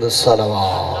بلند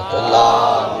صلوات۔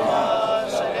 اللہ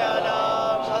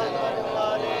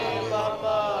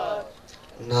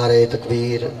نعرہ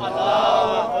تکبیر،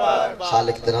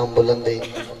 خالق درام بلندے،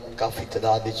 کافی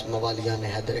تعداد موالیان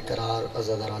حیدر قرار،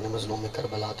 عزاداران مظلوم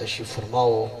کربلا تشریف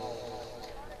فرماؤ۔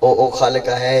 او خالق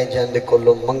ہے جہاں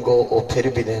کلو منگو او پھر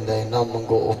بھی دیندہ ہے، نہ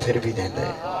منگو او پھر بھی دیندہ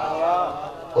ہے۔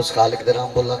 اس خالق درام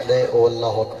بلند ہے، او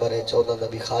اللہ اکبر ہے، 14 دا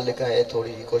بھی خالق ہے،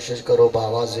 تھوڑی جی کوشش کرو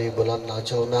بآواز بلند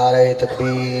ناچو۔ نعرہ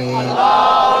تکبیر،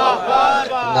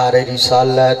 نعرہ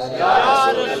رسالت،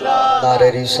 نعرہ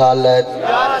رسالت،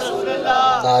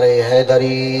 نعرہ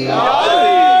حیدری،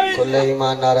 کل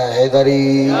ایمان نعرہ حیدری،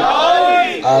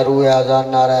 آروح آزان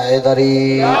نعرہ حیدری،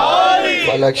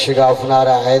 فلک شگاف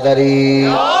نعرہ حیدری،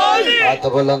 ہاتھ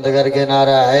بلند کر کے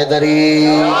نعرہ حیدری،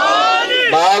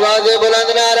 بآواز بلند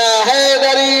نعرہ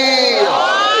حیدری۔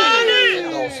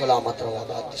 زندہ و سلامت رہو،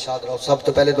 آباد شاد رہو۔ سب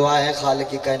تو پہلے دعا ہے خالق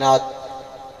کی کائنات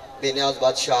بے نیاز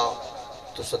بادشاہ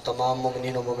تو سب تمام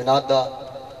مومنین و مومنات دا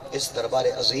اس دربار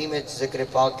عظیم ذکر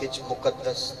پاک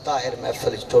مقدس طاہر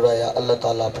محفل ٹورایا اللہ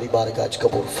تعالیٰ اپنی بارگاہ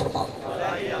قبول فرما۔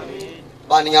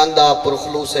 بانیان دا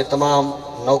پرخلوص تمام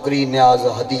نوکری نیاز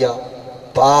ہدیہ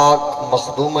پاک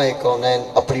مخدومہ کونین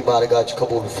اپنی بارگاہ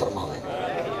قبول فرمائے۔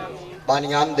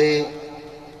 بانیان دے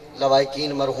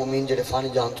لوائقین مرحومین جڑے فانی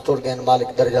جہاں ٹر گئے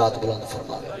مالک درجات بلند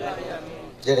فرمائے،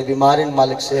 جڑے بیمارین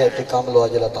مالک صحت کامل و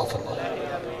عاجل عطا فرمائے،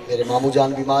 میرے مامو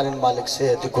جان بیمارین مالک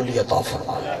صحت کلی عطا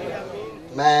فرمائے۔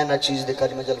 میں نہ چیز دے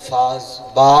کلمہ الفاظ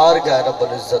بارگاہ رب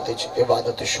العزت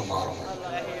عبادت شمار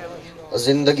ہوں۔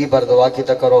 زندگی پر دعا کی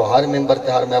کرو، ہر ممبر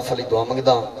تے ہر محفلی دعا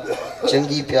منگدا،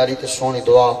 چنگی پیاری تے سونی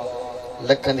دعا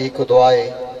لکھن دی کو دعائے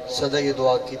صدا یہ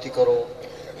دعا کیتی کرو،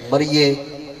 مریے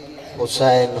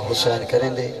حسین حسین کریں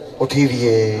دے، اٹھی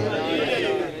ویے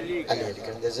علی علی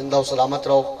کریں دے، زندہ و سلامت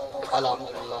رہو۔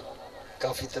 الحمدللہ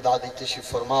کافی تعداد تشریف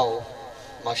فرماؤ،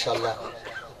 ماشاءاللہ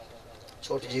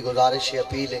چھوٹی جی گزارش ہے،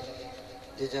 اپیل ہے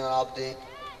جی جناب دے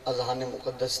اذہان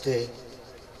مقدس تھے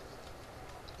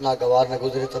ناگوار نہ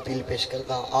گزرے تو اپیل پیش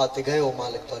کرتا آتے گئے ہو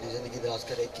مالک تاری زندگی دراز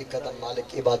کرے کہ قدم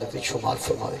مالک عبادت شمار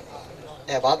فرماوے۔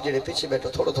 اے باپ جڑے پیچھے بیٹھو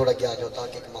تھوڑا تھوڑا کیا جاؤ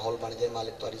تاکہ ایک ماحول بن جائے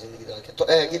مالک تاری زندگی دراز کرے۔ تو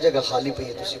اے کی جگہ خالی پئی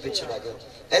ہے تسی پیچھے آ جاؤ،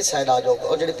 اے سائڈ آ جاؤ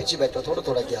اور جڑے پیچھے بیٹھو تھوڑا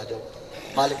تھوڑا کیا جاؤ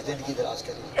مالک زندگی دراز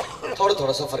کرے، تھوڑا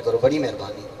تھوڑا سفر کرو، بڑی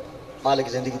مہربانی مالک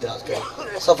زندگی دراز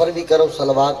کرے، سفر بھی کرو،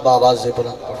 صلوات بآواز سے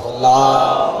بلند پڑھو اللہ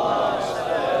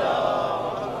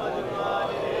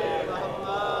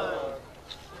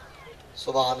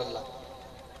سبحان اللہ۔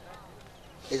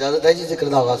 اجازت ہے جی ذکر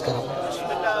دا آغاز کروں،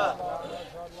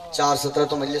 4:17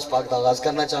 تو مجلس پاک دا آغاز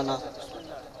کرنا چاہنا،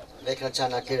 دیکھنا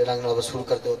چاہنا کیڑے رنگ نال وصول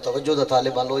کر دیو، توجہ دا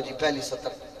طالبان لو جی پہلی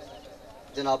سطر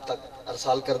جناب تک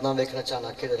ارسال کرنا، دیکھنا چاہنا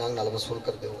کیڑے رنگ نال وصول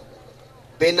کر دیو۔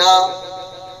 بنا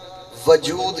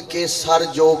وجود کے سر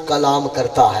جو کلام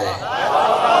کرتا ہے،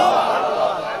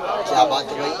 کیا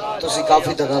بات ہے بھائی، تسی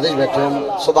کافی تعداد وچ بیٹھے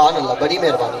ہو، سبحان اللہ بڑی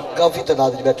مہربانی، کافی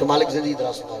تعداد وچ بیٹھے ہو، مالک زندگی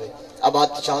دراز سناوے۔ اب بات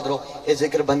چاند رہو، یہ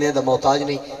ذکر بندے دا محتاج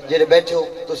نہیں، جڑے بیٹھے ہو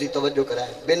تسی توجہ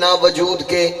کرائے۔ بنا وجود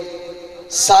کے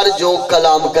سر جو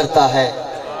کلام کرتا ہے،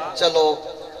 چلو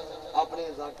اپنے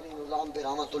ذاکری نظام پہ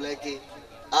رحمت لے کے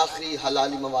آخری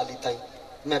حلالی موالی تائیں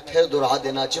میں پھر دہرا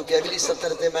دینا، چونکہ اگلی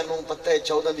سطر تے میں نوں پتہ ہے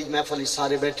 14 دی محفل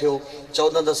سارے بیٹھے ہو،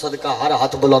 14 دا صدقہ ہر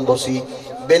ہاتھ بلند ہو سی۔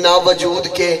 بنا وجود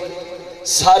کے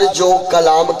سر جو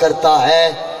کلام کرتا ہے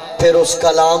پھر اس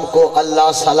کلام کو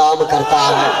اللہ سلام کرتا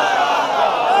ہے۔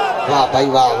 واہ بھائی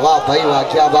واہ، واہ بھائی واہ،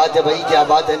 کیا بات ہے بھائی، کیا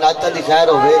بات ہے، ناتہ دی خیر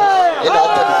ہوئے،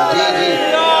 ناتہ دی جی جی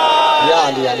یا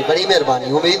علی علی بڑی مہربانی،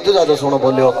 امید تو زیادہ سونا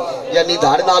بولے ہو، یعنی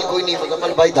دھاڑ نال کوئی نہیں،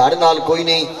 مکمل بھائی دھاڑ نال کوئی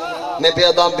نہیں، میں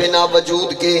پیدا بنا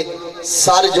وجود کے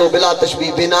سر جو بلا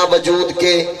تشبیہ، بنا وجود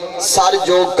کے سر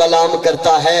جو کلام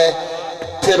کرتا ہے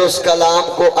پھر اس کلام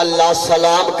کو اللہ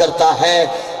سلام کرتا ہے۔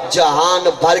 جہان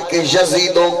بھر کے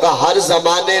یزیدوں کا ہر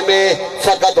زمانے میں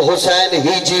فقط حسین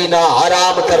ہی جینا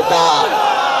حرام کرتا۔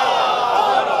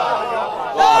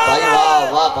 واہ بھائی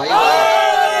واہ، واہ بھائی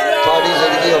واہ، تھوڑی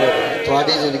زندگی ہوئے،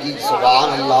 تھوڑی زندگی سبحان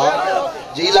اللہ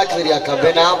جی لکھ میری آقا۔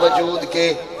 بنا وجود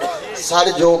کے سر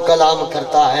جو کلام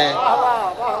کرتا ہے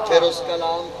پھر اس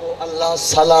کلام کو اللہ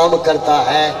سلام کرتا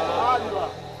ہے۔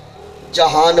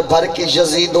 جہان بھر کے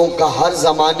یزیدوں کا ہر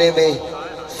زمانے میں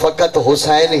فقط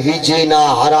حسین ہی جینا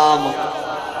حرام۔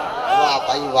 واہ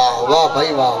بھائی واہ، واہ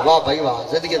بھائی واہ، واہ بھائی واہ،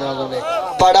 زندگی درازوں نے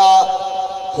پڑھا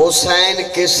حسین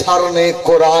کے سر نے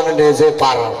قرآن نیزے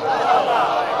پر۔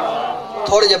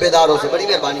 تھوڑے جب بیداروں سے بڑی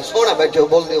مہربانی، سونا بیٹھے ہو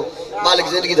بول دیو، مالک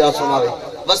زندگی دراز سناوے،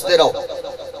 بس دے رہو۔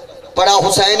 پڑھا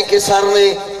حسین کے سر نے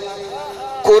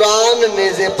قرآن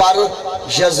نیزے پر،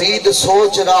 یزید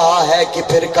سوچ رہا ہے کہ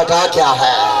پھر کٹا کیا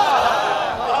ہے۔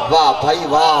 واہ بھائی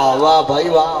واہ، واہ بھائی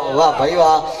واہ، واہ بھائی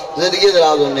واہ، زندگی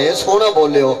درازوں نے سونا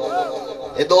بولے ہو۔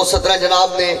 یہ 2:17 جناب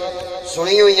نے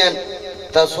سنی ہوئی ہیں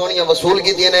تا سونیاں وصول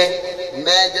کی دیئے نے،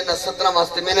 میں جنہ 17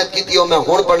 واسطے محنت کی دیئے میں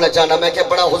ہون پڑھنا چاہنا، میں کہ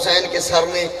پڑھا حسین کے سر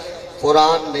نے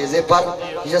قرآن نیزے پر،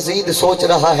 یزید سوچ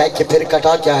رہا ہے کہ پھر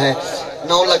کٹا کیا ہے۔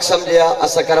 9 لکھ سمجھیا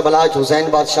اسا کربلا حسین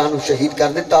بادشاہ نو شہید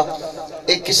کر دیتا،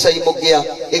 ایک قصہ ہی مک گیا،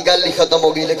 ایک گل ہی ختم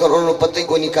ہو گئی، لیکن انہوں نے پتہ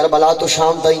کوئی نہیں، کربلا تو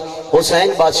شام تھی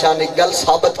حسین بادشاہ نے گل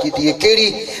ثابت کی تھی، کیڑی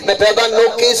میں پیدا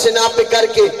نوکے سنا پہ کر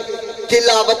کے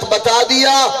تلاوت بتا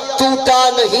دیا، ٹوٹا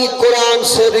نہیں قرآن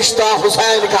سے رشتہ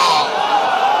حسین کا۔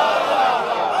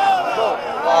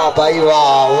 واہ بھائی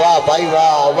واہ، واہ بھائی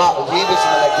واہ، واہ جی بسم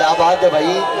اللہ، کیا بات ہے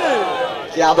بھائی،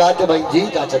 کیا بات ہے بھائی جی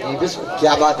چاچا جی بسم اللہ،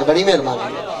 کیا بات ہے، بڑی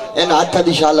مہربانی ہے، ان ہاتھا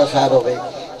دی انشاءاللہ خیر ہو گئی،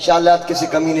 انشاءاللہ کسی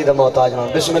کمی نہیں دا محتاج مان،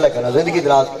 بسم اللہ کرنا، زندگی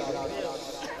دراز۔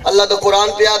 اللہ دا قرآن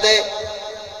پہ یاد ہے،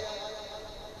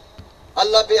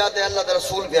 اللہ پہ یاد ہے، اللہ دا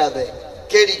رسول پہ یاد ہے،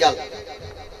 کیڑی گل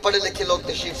پڑھے لکھے لوگ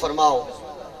تشریف فرماؤ،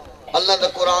 اللہ دا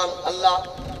قرآن اللہ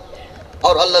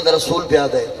اور اللہ دا رسول پہ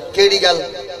یاد ہے، کیڑی گل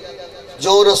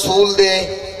جو رسول دے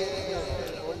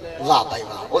واہ بھائی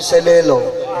واہ اسے لے لو،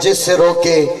 جس سے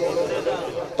روکے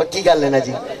پکی گل لینا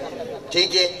جی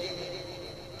ٹھیک ہے،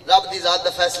 رب دی ذات دا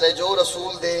فیصلہ ہے، جو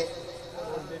رسول دے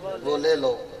وہ لے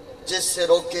لو، جس سے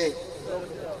روکے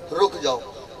رک جاؤ۔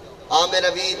 میرا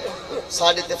ویر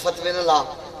ساڑھے تے فتوے نہ لا،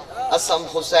 اسم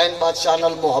حسین بادشاہ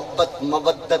نال محبت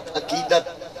مودت عقیدت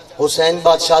حسین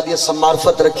بادشاہ دی اسم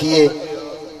معرفت رکھیے،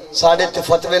 ساڑھے تے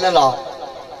فتوے نہ لا،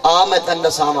 میں تن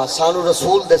دساما سانو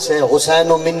رسول دسے حسین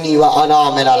منی و انا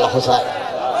من الحسین،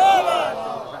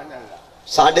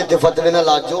 ساڑھے تے فتوے نہ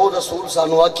لا، جو رسول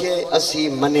سانو آکھے اسی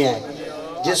منی ہے،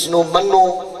 جس نو منو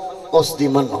اس دی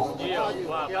منو،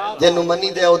 جنو منی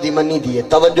دے او دی منی دیئے،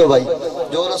 توجہ بھائی،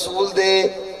 جو رسول دے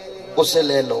اسے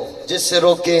لے لو، جس سے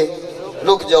روکے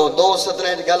رک جاؤ۔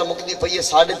 2:17 گل مکدی پئی ہے،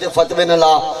 ساڑھے تے فتوے نہ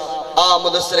لا،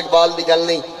 مدسر اقبال دی گل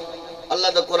نہیں، اللہ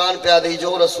دا قرآن پہ آدھی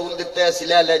جو رسول دیتے ہیں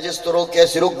سلے لے جس تو روکے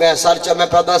سی رک گئے سر چمے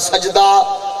پیدا سجدہ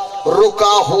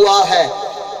رکا ہوا ہے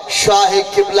شاہ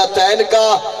قبلتین کا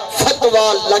فتوہ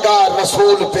لگا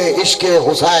رسول پہ عشق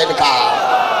حسین کا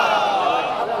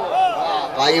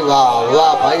بھائی واہ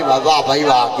واہ بھائی واہ واہ بھائی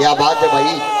واہ کیا بات ہے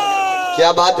بھائی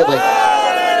کیا بات ہے بھائی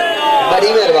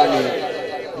بڑی مہربانی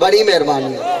بڑی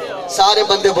مہربانی سارے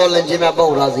بندے بول لیں جی میں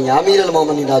بہت راضی ہیں امیر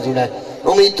المومنین راضی ہیں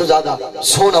امید تو زیادہ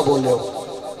سونا بول لے ہو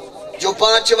جو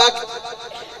 5 وقت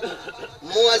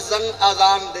مؤذن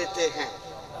اذان دیتے ہیں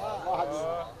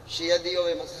شیعہ دی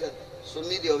ہوئے مسجد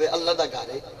سنی دی ہوئے اللہ دا گھر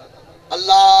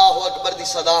اللہ اکبر دی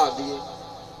صدا دیئے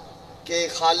کہ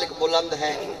خالق بلند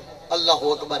ہے اللہ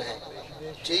اکبر ہے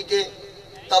ٹھیک ہے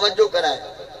توجہ کرائے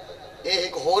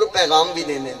ایک اور پیغام بھی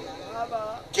دینے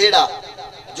کیڑا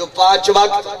جو 5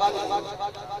 وقت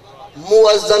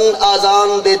مؤذن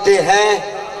اذان دیتے ہیں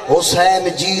حسین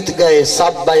جیت گئے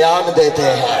سب بیان دیتے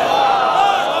ہیں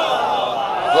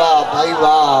واہ بھائی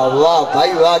واہ واہ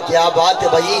بھائی واہ کیا بات ہے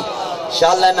بھائی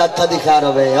انشاءاللہ نہ تھا دکھا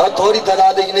رہے اور تھوڑی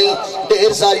تعداد ہی نہیں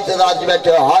ڈھیر ساری تعداد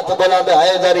بیٹھے ہو ہاتھ بلند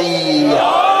ہے دری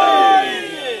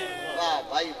واہ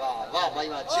بھائی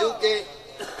واہ چونکہ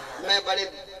میں بڑے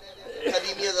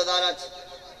قدیمی ازادارہ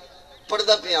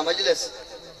پردہ پہ ہاں مجلس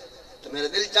تو میرے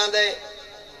دل چاہتا ہے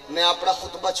میں اپنا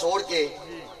خطبہ چھوڑ کے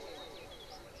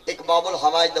ایک باب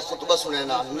الحوائج دا خطبہ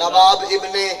سنینا نواب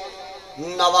ابن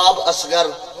نواب اصغر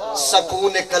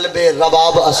سکون قلب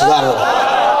رباب اصغر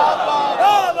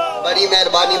بڑی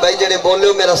مہربانی بھائی جڑے بولے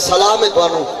ہو میرا سلام ہے تو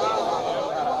انہوں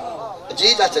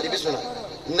جی چاچا جی بسم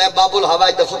اللہ میں باب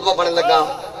الحوائج دا خطبہ پڑھنے لگا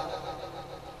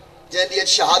جہدیت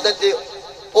شہادت دے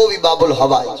وہ بھی باب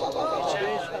الحوائج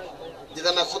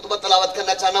جدہ میں خطبہ تلاوت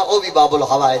کرنا چاہنا وہ بھی باب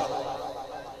الحوائج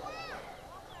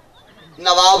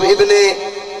نواب ابن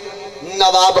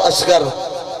نواب اصغر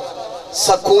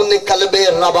سکون قلب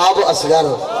رباب اصغر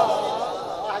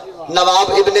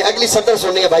نواب ابن اگلی سطر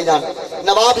سنیے بھائی جان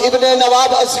نواب ابن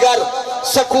نواب اصغر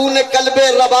سکون قلب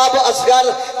رباب اصغر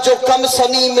جو کم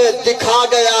سنی میں دکھا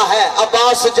گیا ہے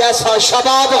عباس جیسا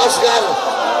شباب اصغر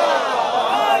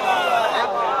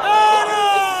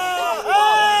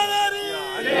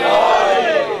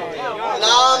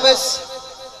نامس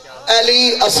علی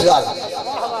اصغر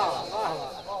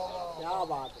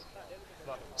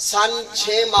سن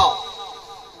 6 ماہ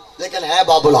لیکن ہے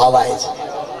باب الحوائج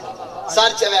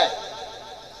سر چوے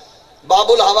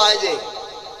باب الحوائج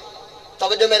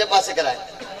توجہ میرے پاس سے کرائے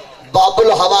باب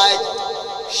الحوائج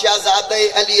شہزادہ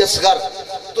علی اصغر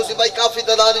تسی بھائی کافی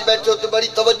تعداد بیٹھے ہو تو بڑی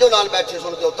توجہ نال بیٹھے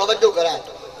سنتے ہو توجہ کرائے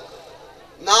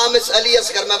نام اس علی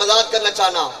اصغر میں وضاحت کرنا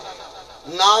چاہنا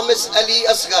نام اس علی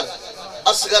اصغر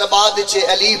اصغر بعد چھے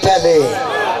علی پہلے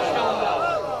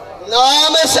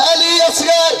نام اس علی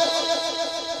اصغر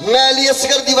میں علی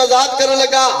اصغر دی وضاحت کرنے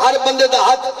لگا ہر بندے دا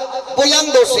ہاتھ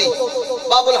بلند ہو سی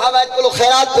باب الحوائج کو لو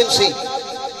خیرات پن سی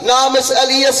نام اس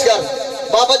علی اصغر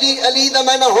بابا جی علی دا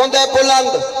میں نہ ہوندہ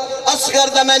بلند اصغر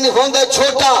دا میں نہ ہوندہ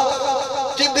چھوٹا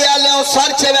ٹبے آلیاں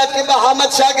سر چھوے ٹبا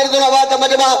حامد شاگرد نواد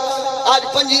مجمع آج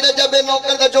 5 رجب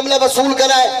نوکر دا جملہ وصول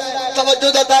کرائے توجہ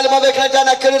دا طالبہ بیکھنا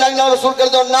چاہنا کری رنگ نہ وصول کر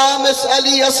دو نام اس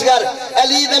علی اصغر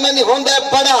علی دا میں نہ ہوندہ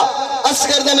بڑا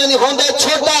اصغر دا میں نہ ہوندہ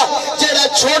چھوٹا جیڑا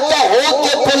چھوٹا ہو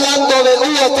کے بلند ہوئے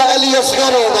اوہ تا علی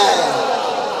اصغر ہونا ہے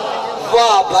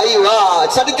واہ بھائی واہ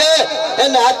صدقے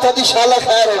ان ہاتھا دی شالہ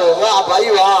خیر ہو واہ بھائی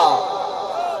واہ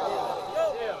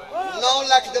 9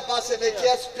 لاکھ دے پاسے دیکھے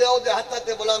اس پیو دے ہاتھا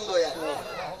تے بلند ہویا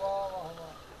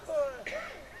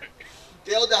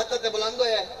پیو دے ہاتھا تے بلند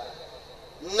ہویا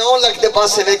 9 لاکھ دے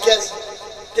پاسے دیکھے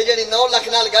تے جڑی 9 لاکھ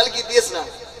نال گل کی دیس نا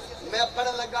میں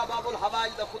پڑھن لگا باب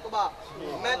الحوائج دا خطبہ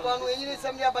میں تو انہوں یہ نہیں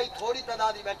سمجھا بھائی تھوڑی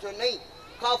تعداد ہی بیٹھے ہو نہیں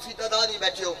کافی تعداد ہی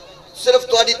بیٹھے ہو صرف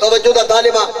تھوڑی توجہ دا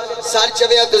طالبہ سار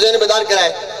چوے تو ذہن بیدار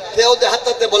کرائے پیو دے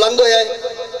ہاتھا تے بلند ہویا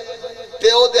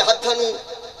پیو دے ہاتھا نو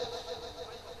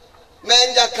میں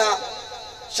انجا کھا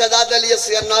شہزادہ علی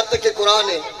اصغر ناطق قرآن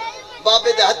ہے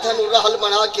بابے دے ہاتھا نو رحل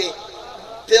بنا کے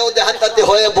پیو دے ہاتھا تے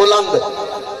ہوئے بلند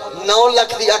 9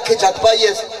 لاکھ دی آنکھیں جھک پائی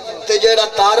ہے تے جیڑا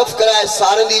تعارف کرائے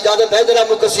سارے دی اجازت ہے جنہا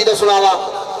مجھے قصیدہ سناوا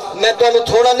میں تو انہوں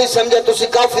تھوڑا نہیں سمجھا تسی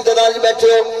کافی تعداد بیٹھے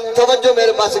ہو توجہ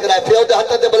میرے پاس کرائے پیو دے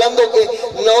ہاتھا تے بلند ہو کے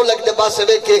 9 لاکھ دے پاس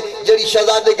سے کے جیڑی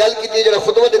شہزادے گل کی تھی جیڑا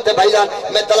خطبہ دیتے بھائی جان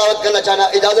میں تلاوت کرنا چاہنا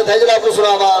اجازت ہے جنہا کو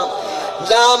سناوا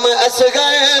نام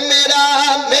اصغر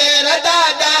میرا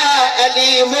دادا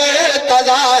علی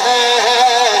مرتضی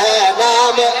ہے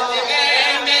نام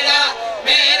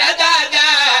میرا دادا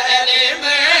علی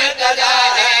مرتضی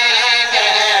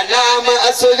ہے نام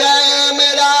اصغر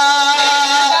میرا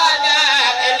دادا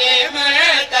علی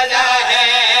مرتضی ہے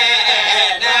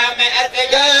نام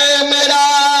اصغر میرا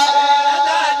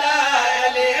دادا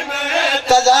علی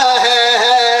مرتضی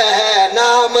ہے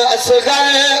نام اصغر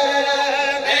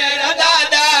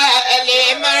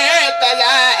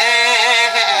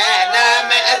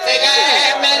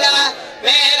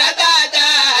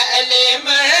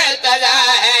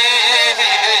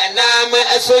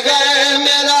असगर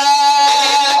मेरा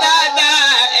दादा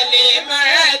अली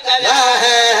मुर्तजा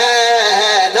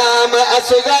है, नाम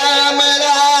असगर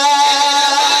मेरा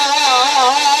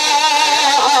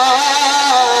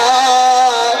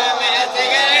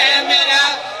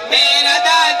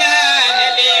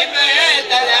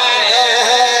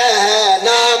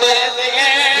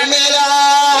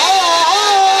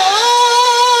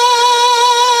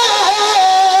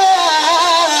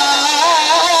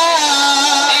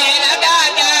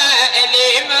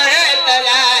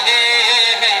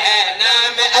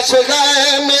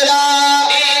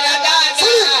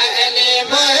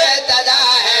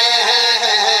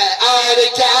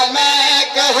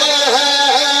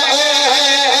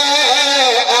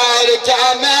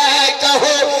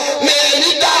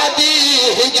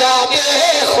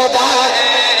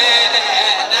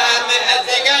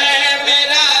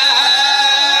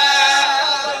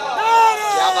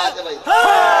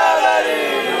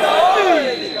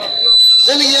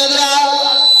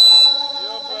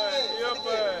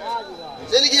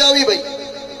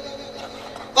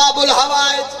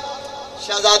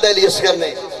شہزادہ علی اصغر نے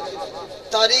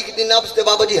تاریخ دی نبض تے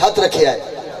بابا جی ہاتھ رکھے آئے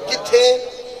کتھے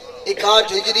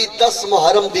 61 ہجری 10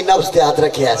 محرم دی نبض تے ہاتھ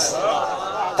رکھے آئے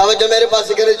توجہ میرے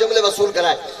پاس کرے جملے وصول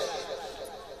کرائے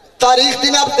تاریخ دی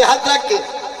نبض تے ہاتھ رکھ کے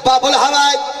باب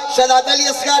الحوائج شہزادہ علی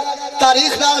اصغر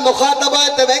تاریخ نال مخاطب ہوئے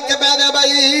تے ویک کے پیادے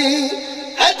بھائی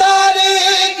اے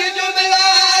تاریخ جملہ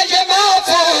یہ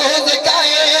محفوظ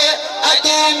کہے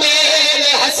ادو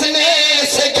میرے حسنے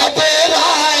سے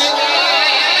گھبرائے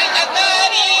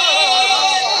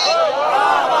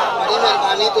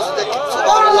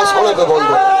سبحان اللہ سونے پہ بول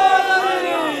دو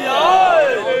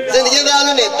زندگی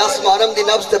داروں نے 10 محرم دی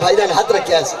نبض تے بھائی نے ہاتھ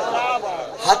رکھے ایسے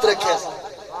ہاتھ رکھے ایسے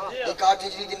 61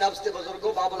 ہجری دی نبض تے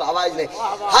بزرگوں باب الحوائج نے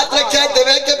ہاتھ رکھے تے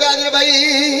ویک کے پیادر بھائی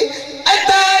اے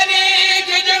تاریخ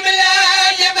جملہ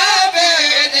یہ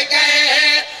محفوظ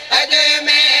کہے اج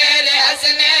میرے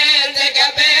حسنے سے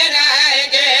گھبرائے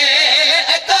گے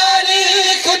اے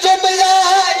تاریخ جملہ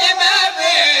یہ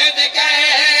محفوظ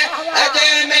کہے اج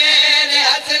میرے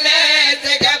حسنے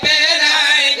سے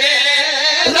گھبرائے گے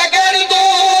رگڑ دو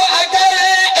اگر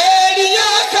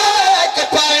ایڑیا خاک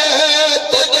پر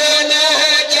تو دونوں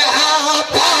جہاں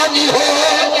پانی ہو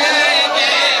جائیں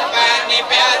گے پانی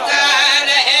پیاسا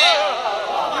رہے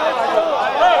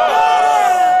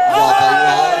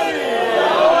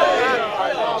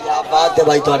کیا بات ہے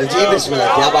بھائی تمہارے جی بسم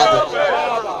اللہ کیا بات ہے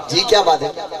جی کیا بات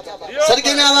ہے سر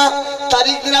کے نامہ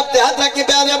تاریخ دن آپ ہاتھ رکھ کے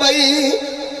پیار ہے بھائی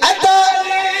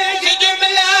تاریخ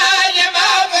جملہ یہ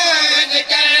محفوظ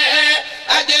کہے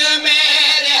اج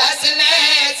میرے حسنے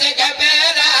سے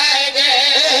گھبرائے گے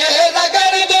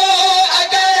رگڑ دو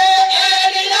اگر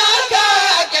ایڑیا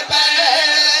خاک پر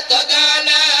تو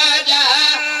دونوں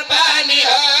جہاں پانی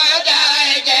ہو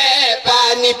جائیں گے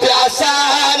پانی پیاسا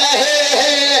رہے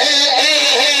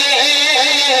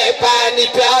پانی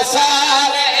پیاسا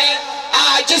رہے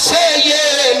آج سے یہ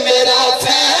میرا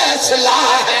فیصلہ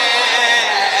ہے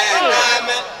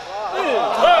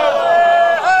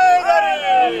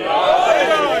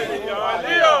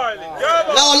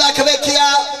 9 لاکھ ویکھیا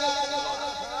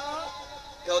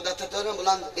کہ دا تھتر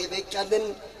بلند اے ویکھیا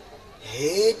دن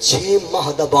ہے 6 ماہ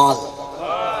دا بال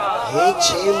ہے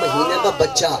 6 مہینے دا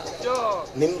بچہ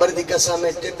ممبر دی قسم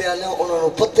ہے ٹبے والے انہوں نے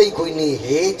پتہ ہی کوئی نہیں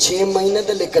ہے 6 مہینے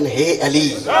دا لیکن ہے علی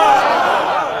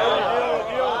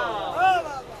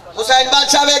حسین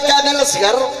بادشاہ ویکھیا دن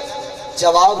اصغر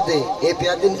جواب دے اے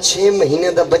پیا دن 6 مہینے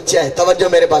دا بچہ ہے توجہ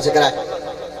میرے پاس کرائے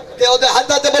تے او دے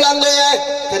حد تے بلند ہوئے ہیں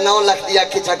تے 9 لاکھ دی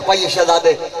اکھی چک پائی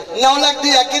شہزادے 9 لاکھ دی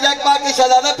اکھی چک پا کے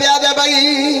شہزادہ پیا دے بھائی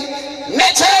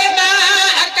میں 6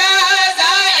 ماہ کا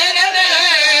ظاہر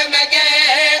میں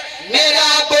گئے میرا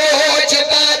بوجھ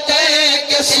باتیں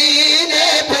کے سینے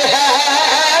پہ ہے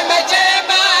میں 6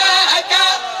 ماہ کا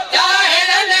ظاہر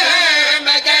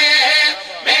میں گئے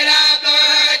میرا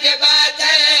بوجھ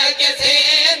باتیں کے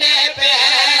سینے پہ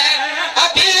ہے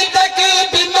ابھی تک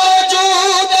بھی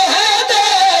موجود ہے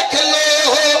دیکھ لو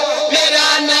میرا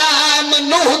نام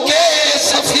نوح کے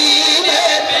سفینے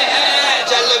پہ ہے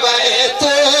جلوہ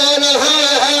طور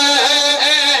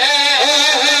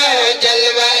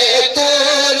جلوہ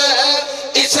طور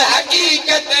اس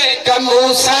حقیقت کا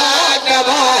موسیٰ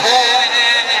گواہ ہے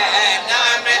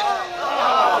نام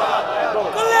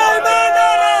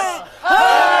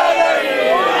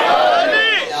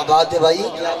کیا بات ہے بھائی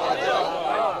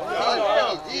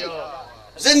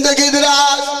زندگی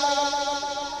دراز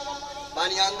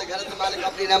بانیان دے گھرت مالک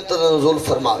اپنی نعمت نزول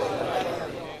فرماوے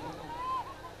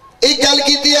ایک گل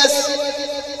کی تیس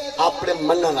اپنے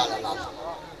منن والا نال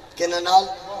کہنا نال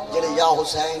جڑے یا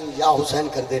حسین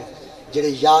کر دیں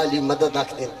جڑے یا علی مدد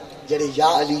رکھ دیں جڑے یا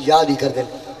علی کر دیں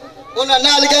انہاں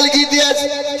نال گل کیتی ہے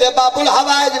تے باب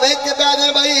الحوائج ویکھ کے پیا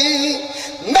دے بھائی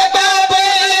میں باب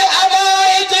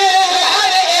الحوائج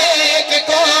ہر ایک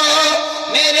کو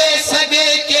میرے سگے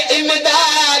کے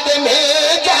امداد میں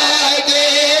جائے گے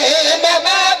میں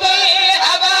باب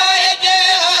الحوائج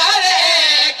ہر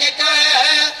ایک کو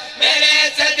میرے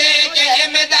سگے کے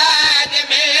امداد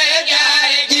میں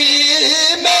جائے گی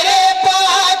میرے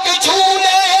پاک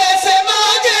جھولے سے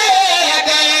مانگے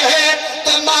گئے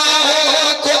تمام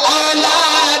کو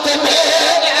اولاد میں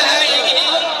جائے گی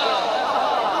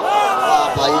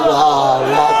واہ بھائی واہ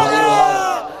واہ بھائی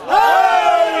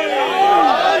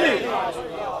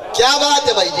کیا بات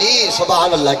ہے بھائی جی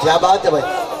سبحان اللہ کیا بات ہے بھائی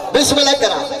بسم اللہ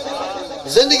کرا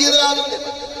زندگی دراز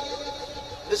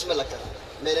بسم اللہ کرا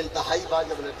میرے انتہائی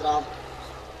واجب الاحترام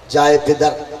جائے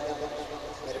پدر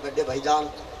میرے بڑے بھائی جان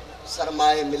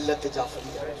سرمائے ملت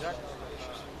جعفریہ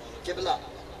قبلہ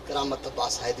کرامت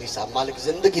عباس حیدری صاحب مالک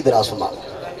زندگی دراز فرمائے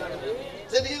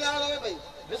زندگی دراز ہوئے بھائی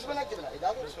بسم اللہ قبلہ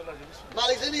اجازت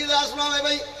مالک زندگی دراز فرمائے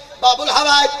بھائی باب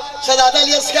الحوائج شہزادہ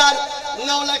علی اصغر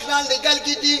 9 لاکھ نال نکل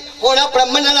کی تھی ہونا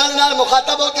پرمن نال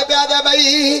مخاطب ہو کے پیادا ہے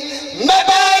بھائی میں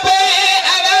باب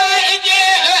الحوائج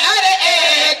ہر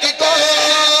ایک کو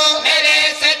میرے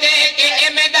صدے کے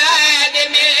امداد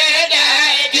میں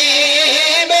جائے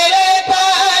گی میرے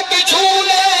پاک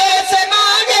جھولے سے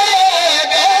مانگے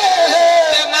گئے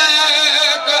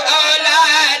تمام کو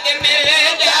اولاد مل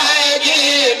جائے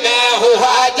گی میں ہوں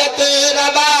حاجت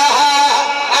روا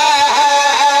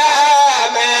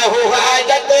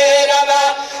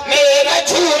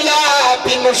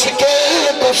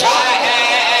مشکل کشا ہے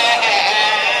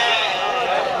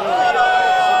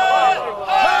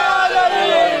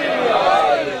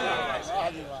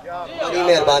بڑی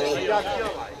مہربانی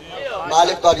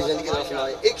مالک تاری زندگی طرف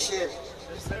سنائے ایک شعر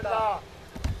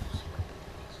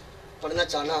پڑھنا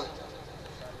چاہنا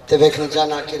تے ویکھنا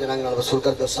چاہنا کہ رنگ نال وصول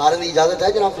کر دو سارے دی اجازت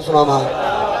ہے جناب کو سنا ماں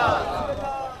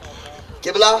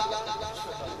قبلہ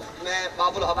میں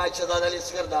باب الحوائج شہزادہ علی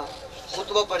اصغر دا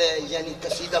خطبہ پڑھے ہے یعنی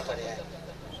قصیدہ پڑھے ہے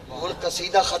ہن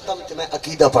قصیدہ ختم تے میں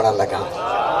عقیدہ پڑھن لگا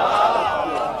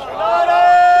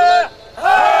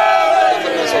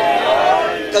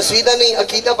قصیدہ نہیں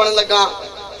عقیدہ پڑھن لگا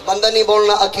بندہ نہیں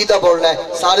بولنا عقیدہ بولنا ہے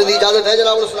سارے دی اجازت ہے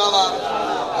جناب سناوا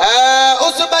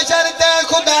اس بشر تے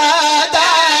خدا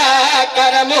دا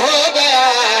کرم ہو گیا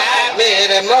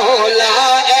میرے مولا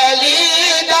علی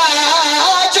دا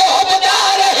جو بتا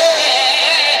رہے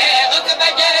اس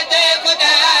بشر تے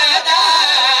خدا دا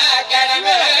کرم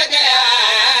ہو گیا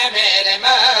میرے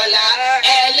مولا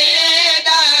علی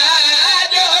دا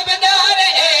جو بتا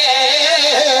رہے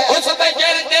اس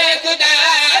بشر تے خدا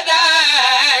دا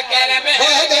کرم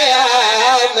ہو گیا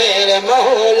میرے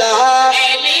مولا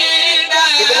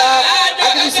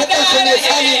اگلی سطح سنیے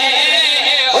سانی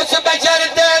اس بشر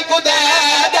تے خدا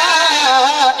دا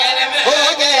ہو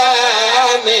گیا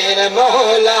میرے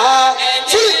مولا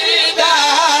چیدہ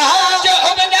جو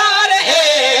عبدار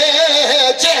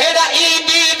ہے چہرہ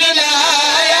عیدی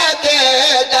ولایت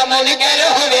دمن گر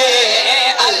ہوئے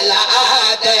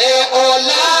اللہ دے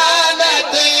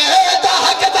اولانت دا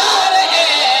حقدار ہے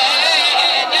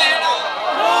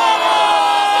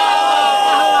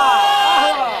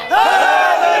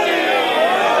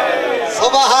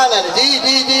سبحان اللہ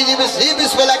جی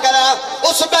بسم اللہ کرا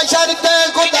اس بشر تے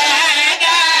خدا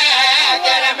دا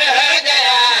کرم ہو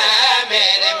گیا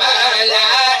میرے مولا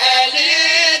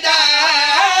علی دا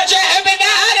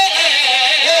جہبدار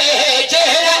ہے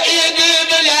چہرہ عیدی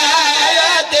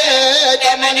ولایت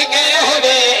دمن گئے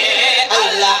ہوئے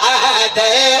اللہ دے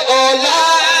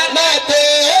اولانت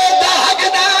دا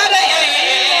حقدار ہے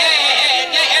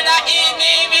چہرہ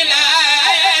عیدی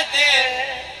ولایت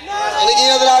زندگی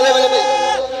نظر آلے بلے بھائی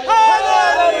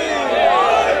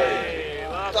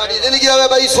تاری زندگی ہوئے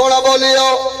بھائی سونا بولی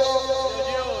ہو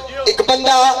ایک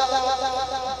بندہ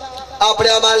اپنے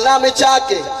عمال نامے چاہ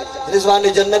کے رضوان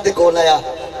جنت کو لایا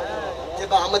کہ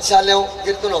با احمد شاہ لے ہوں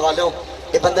گردن ہوا لے ہوں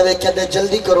یہ بندہ وہ کہتے ہیں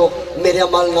جلدی کرو میرے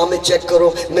عمال نامے چیک کرو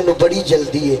میں نو بڑی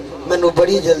جلدی ہے میں نو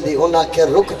بڑی جلدی انہاں کہ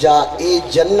رک جا اے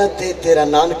جنت تیرا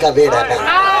نان کا بیڑا نہیں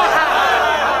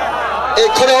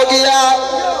ایک کھڑے ہو گیا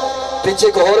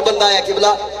پیچھے کو اور بندہ ہے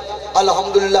قبلہ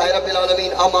الحمدللہ رب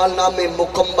العالمین عمال نامے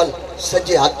مکمل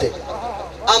سجے ہاتھے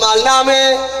عمال نامے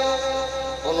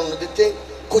انہوں نے دیتے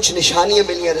کچھ نشانیاں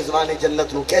ملیاں رضوان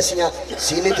جنت نو کیسیاں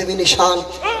سینے تے بھی نشان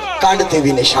کانڈ تے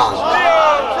بھی نشان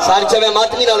ساری چوے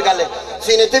ماتمی نال گالے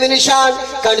سینے تے بھی نشان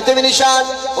کانڈ تے بھی نشان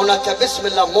انہاں کہا بسم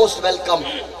اللہ موسٹ ویلکم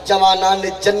جوانان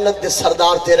جنت دے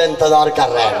سردار تیرا انتظار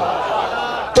کر رہے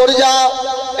ہیں ٹر جا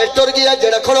ٹر گیا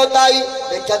جڑا کھڑوتا ہی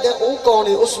میں کہتے ہیں او کون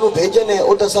ہے اس نو بھیجنے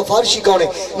او تا سفارشی کون ہے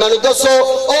میں نو دسو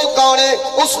او کون ہے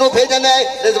اس نو بھیجنے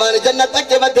رضوان جنت تک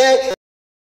کے مدھے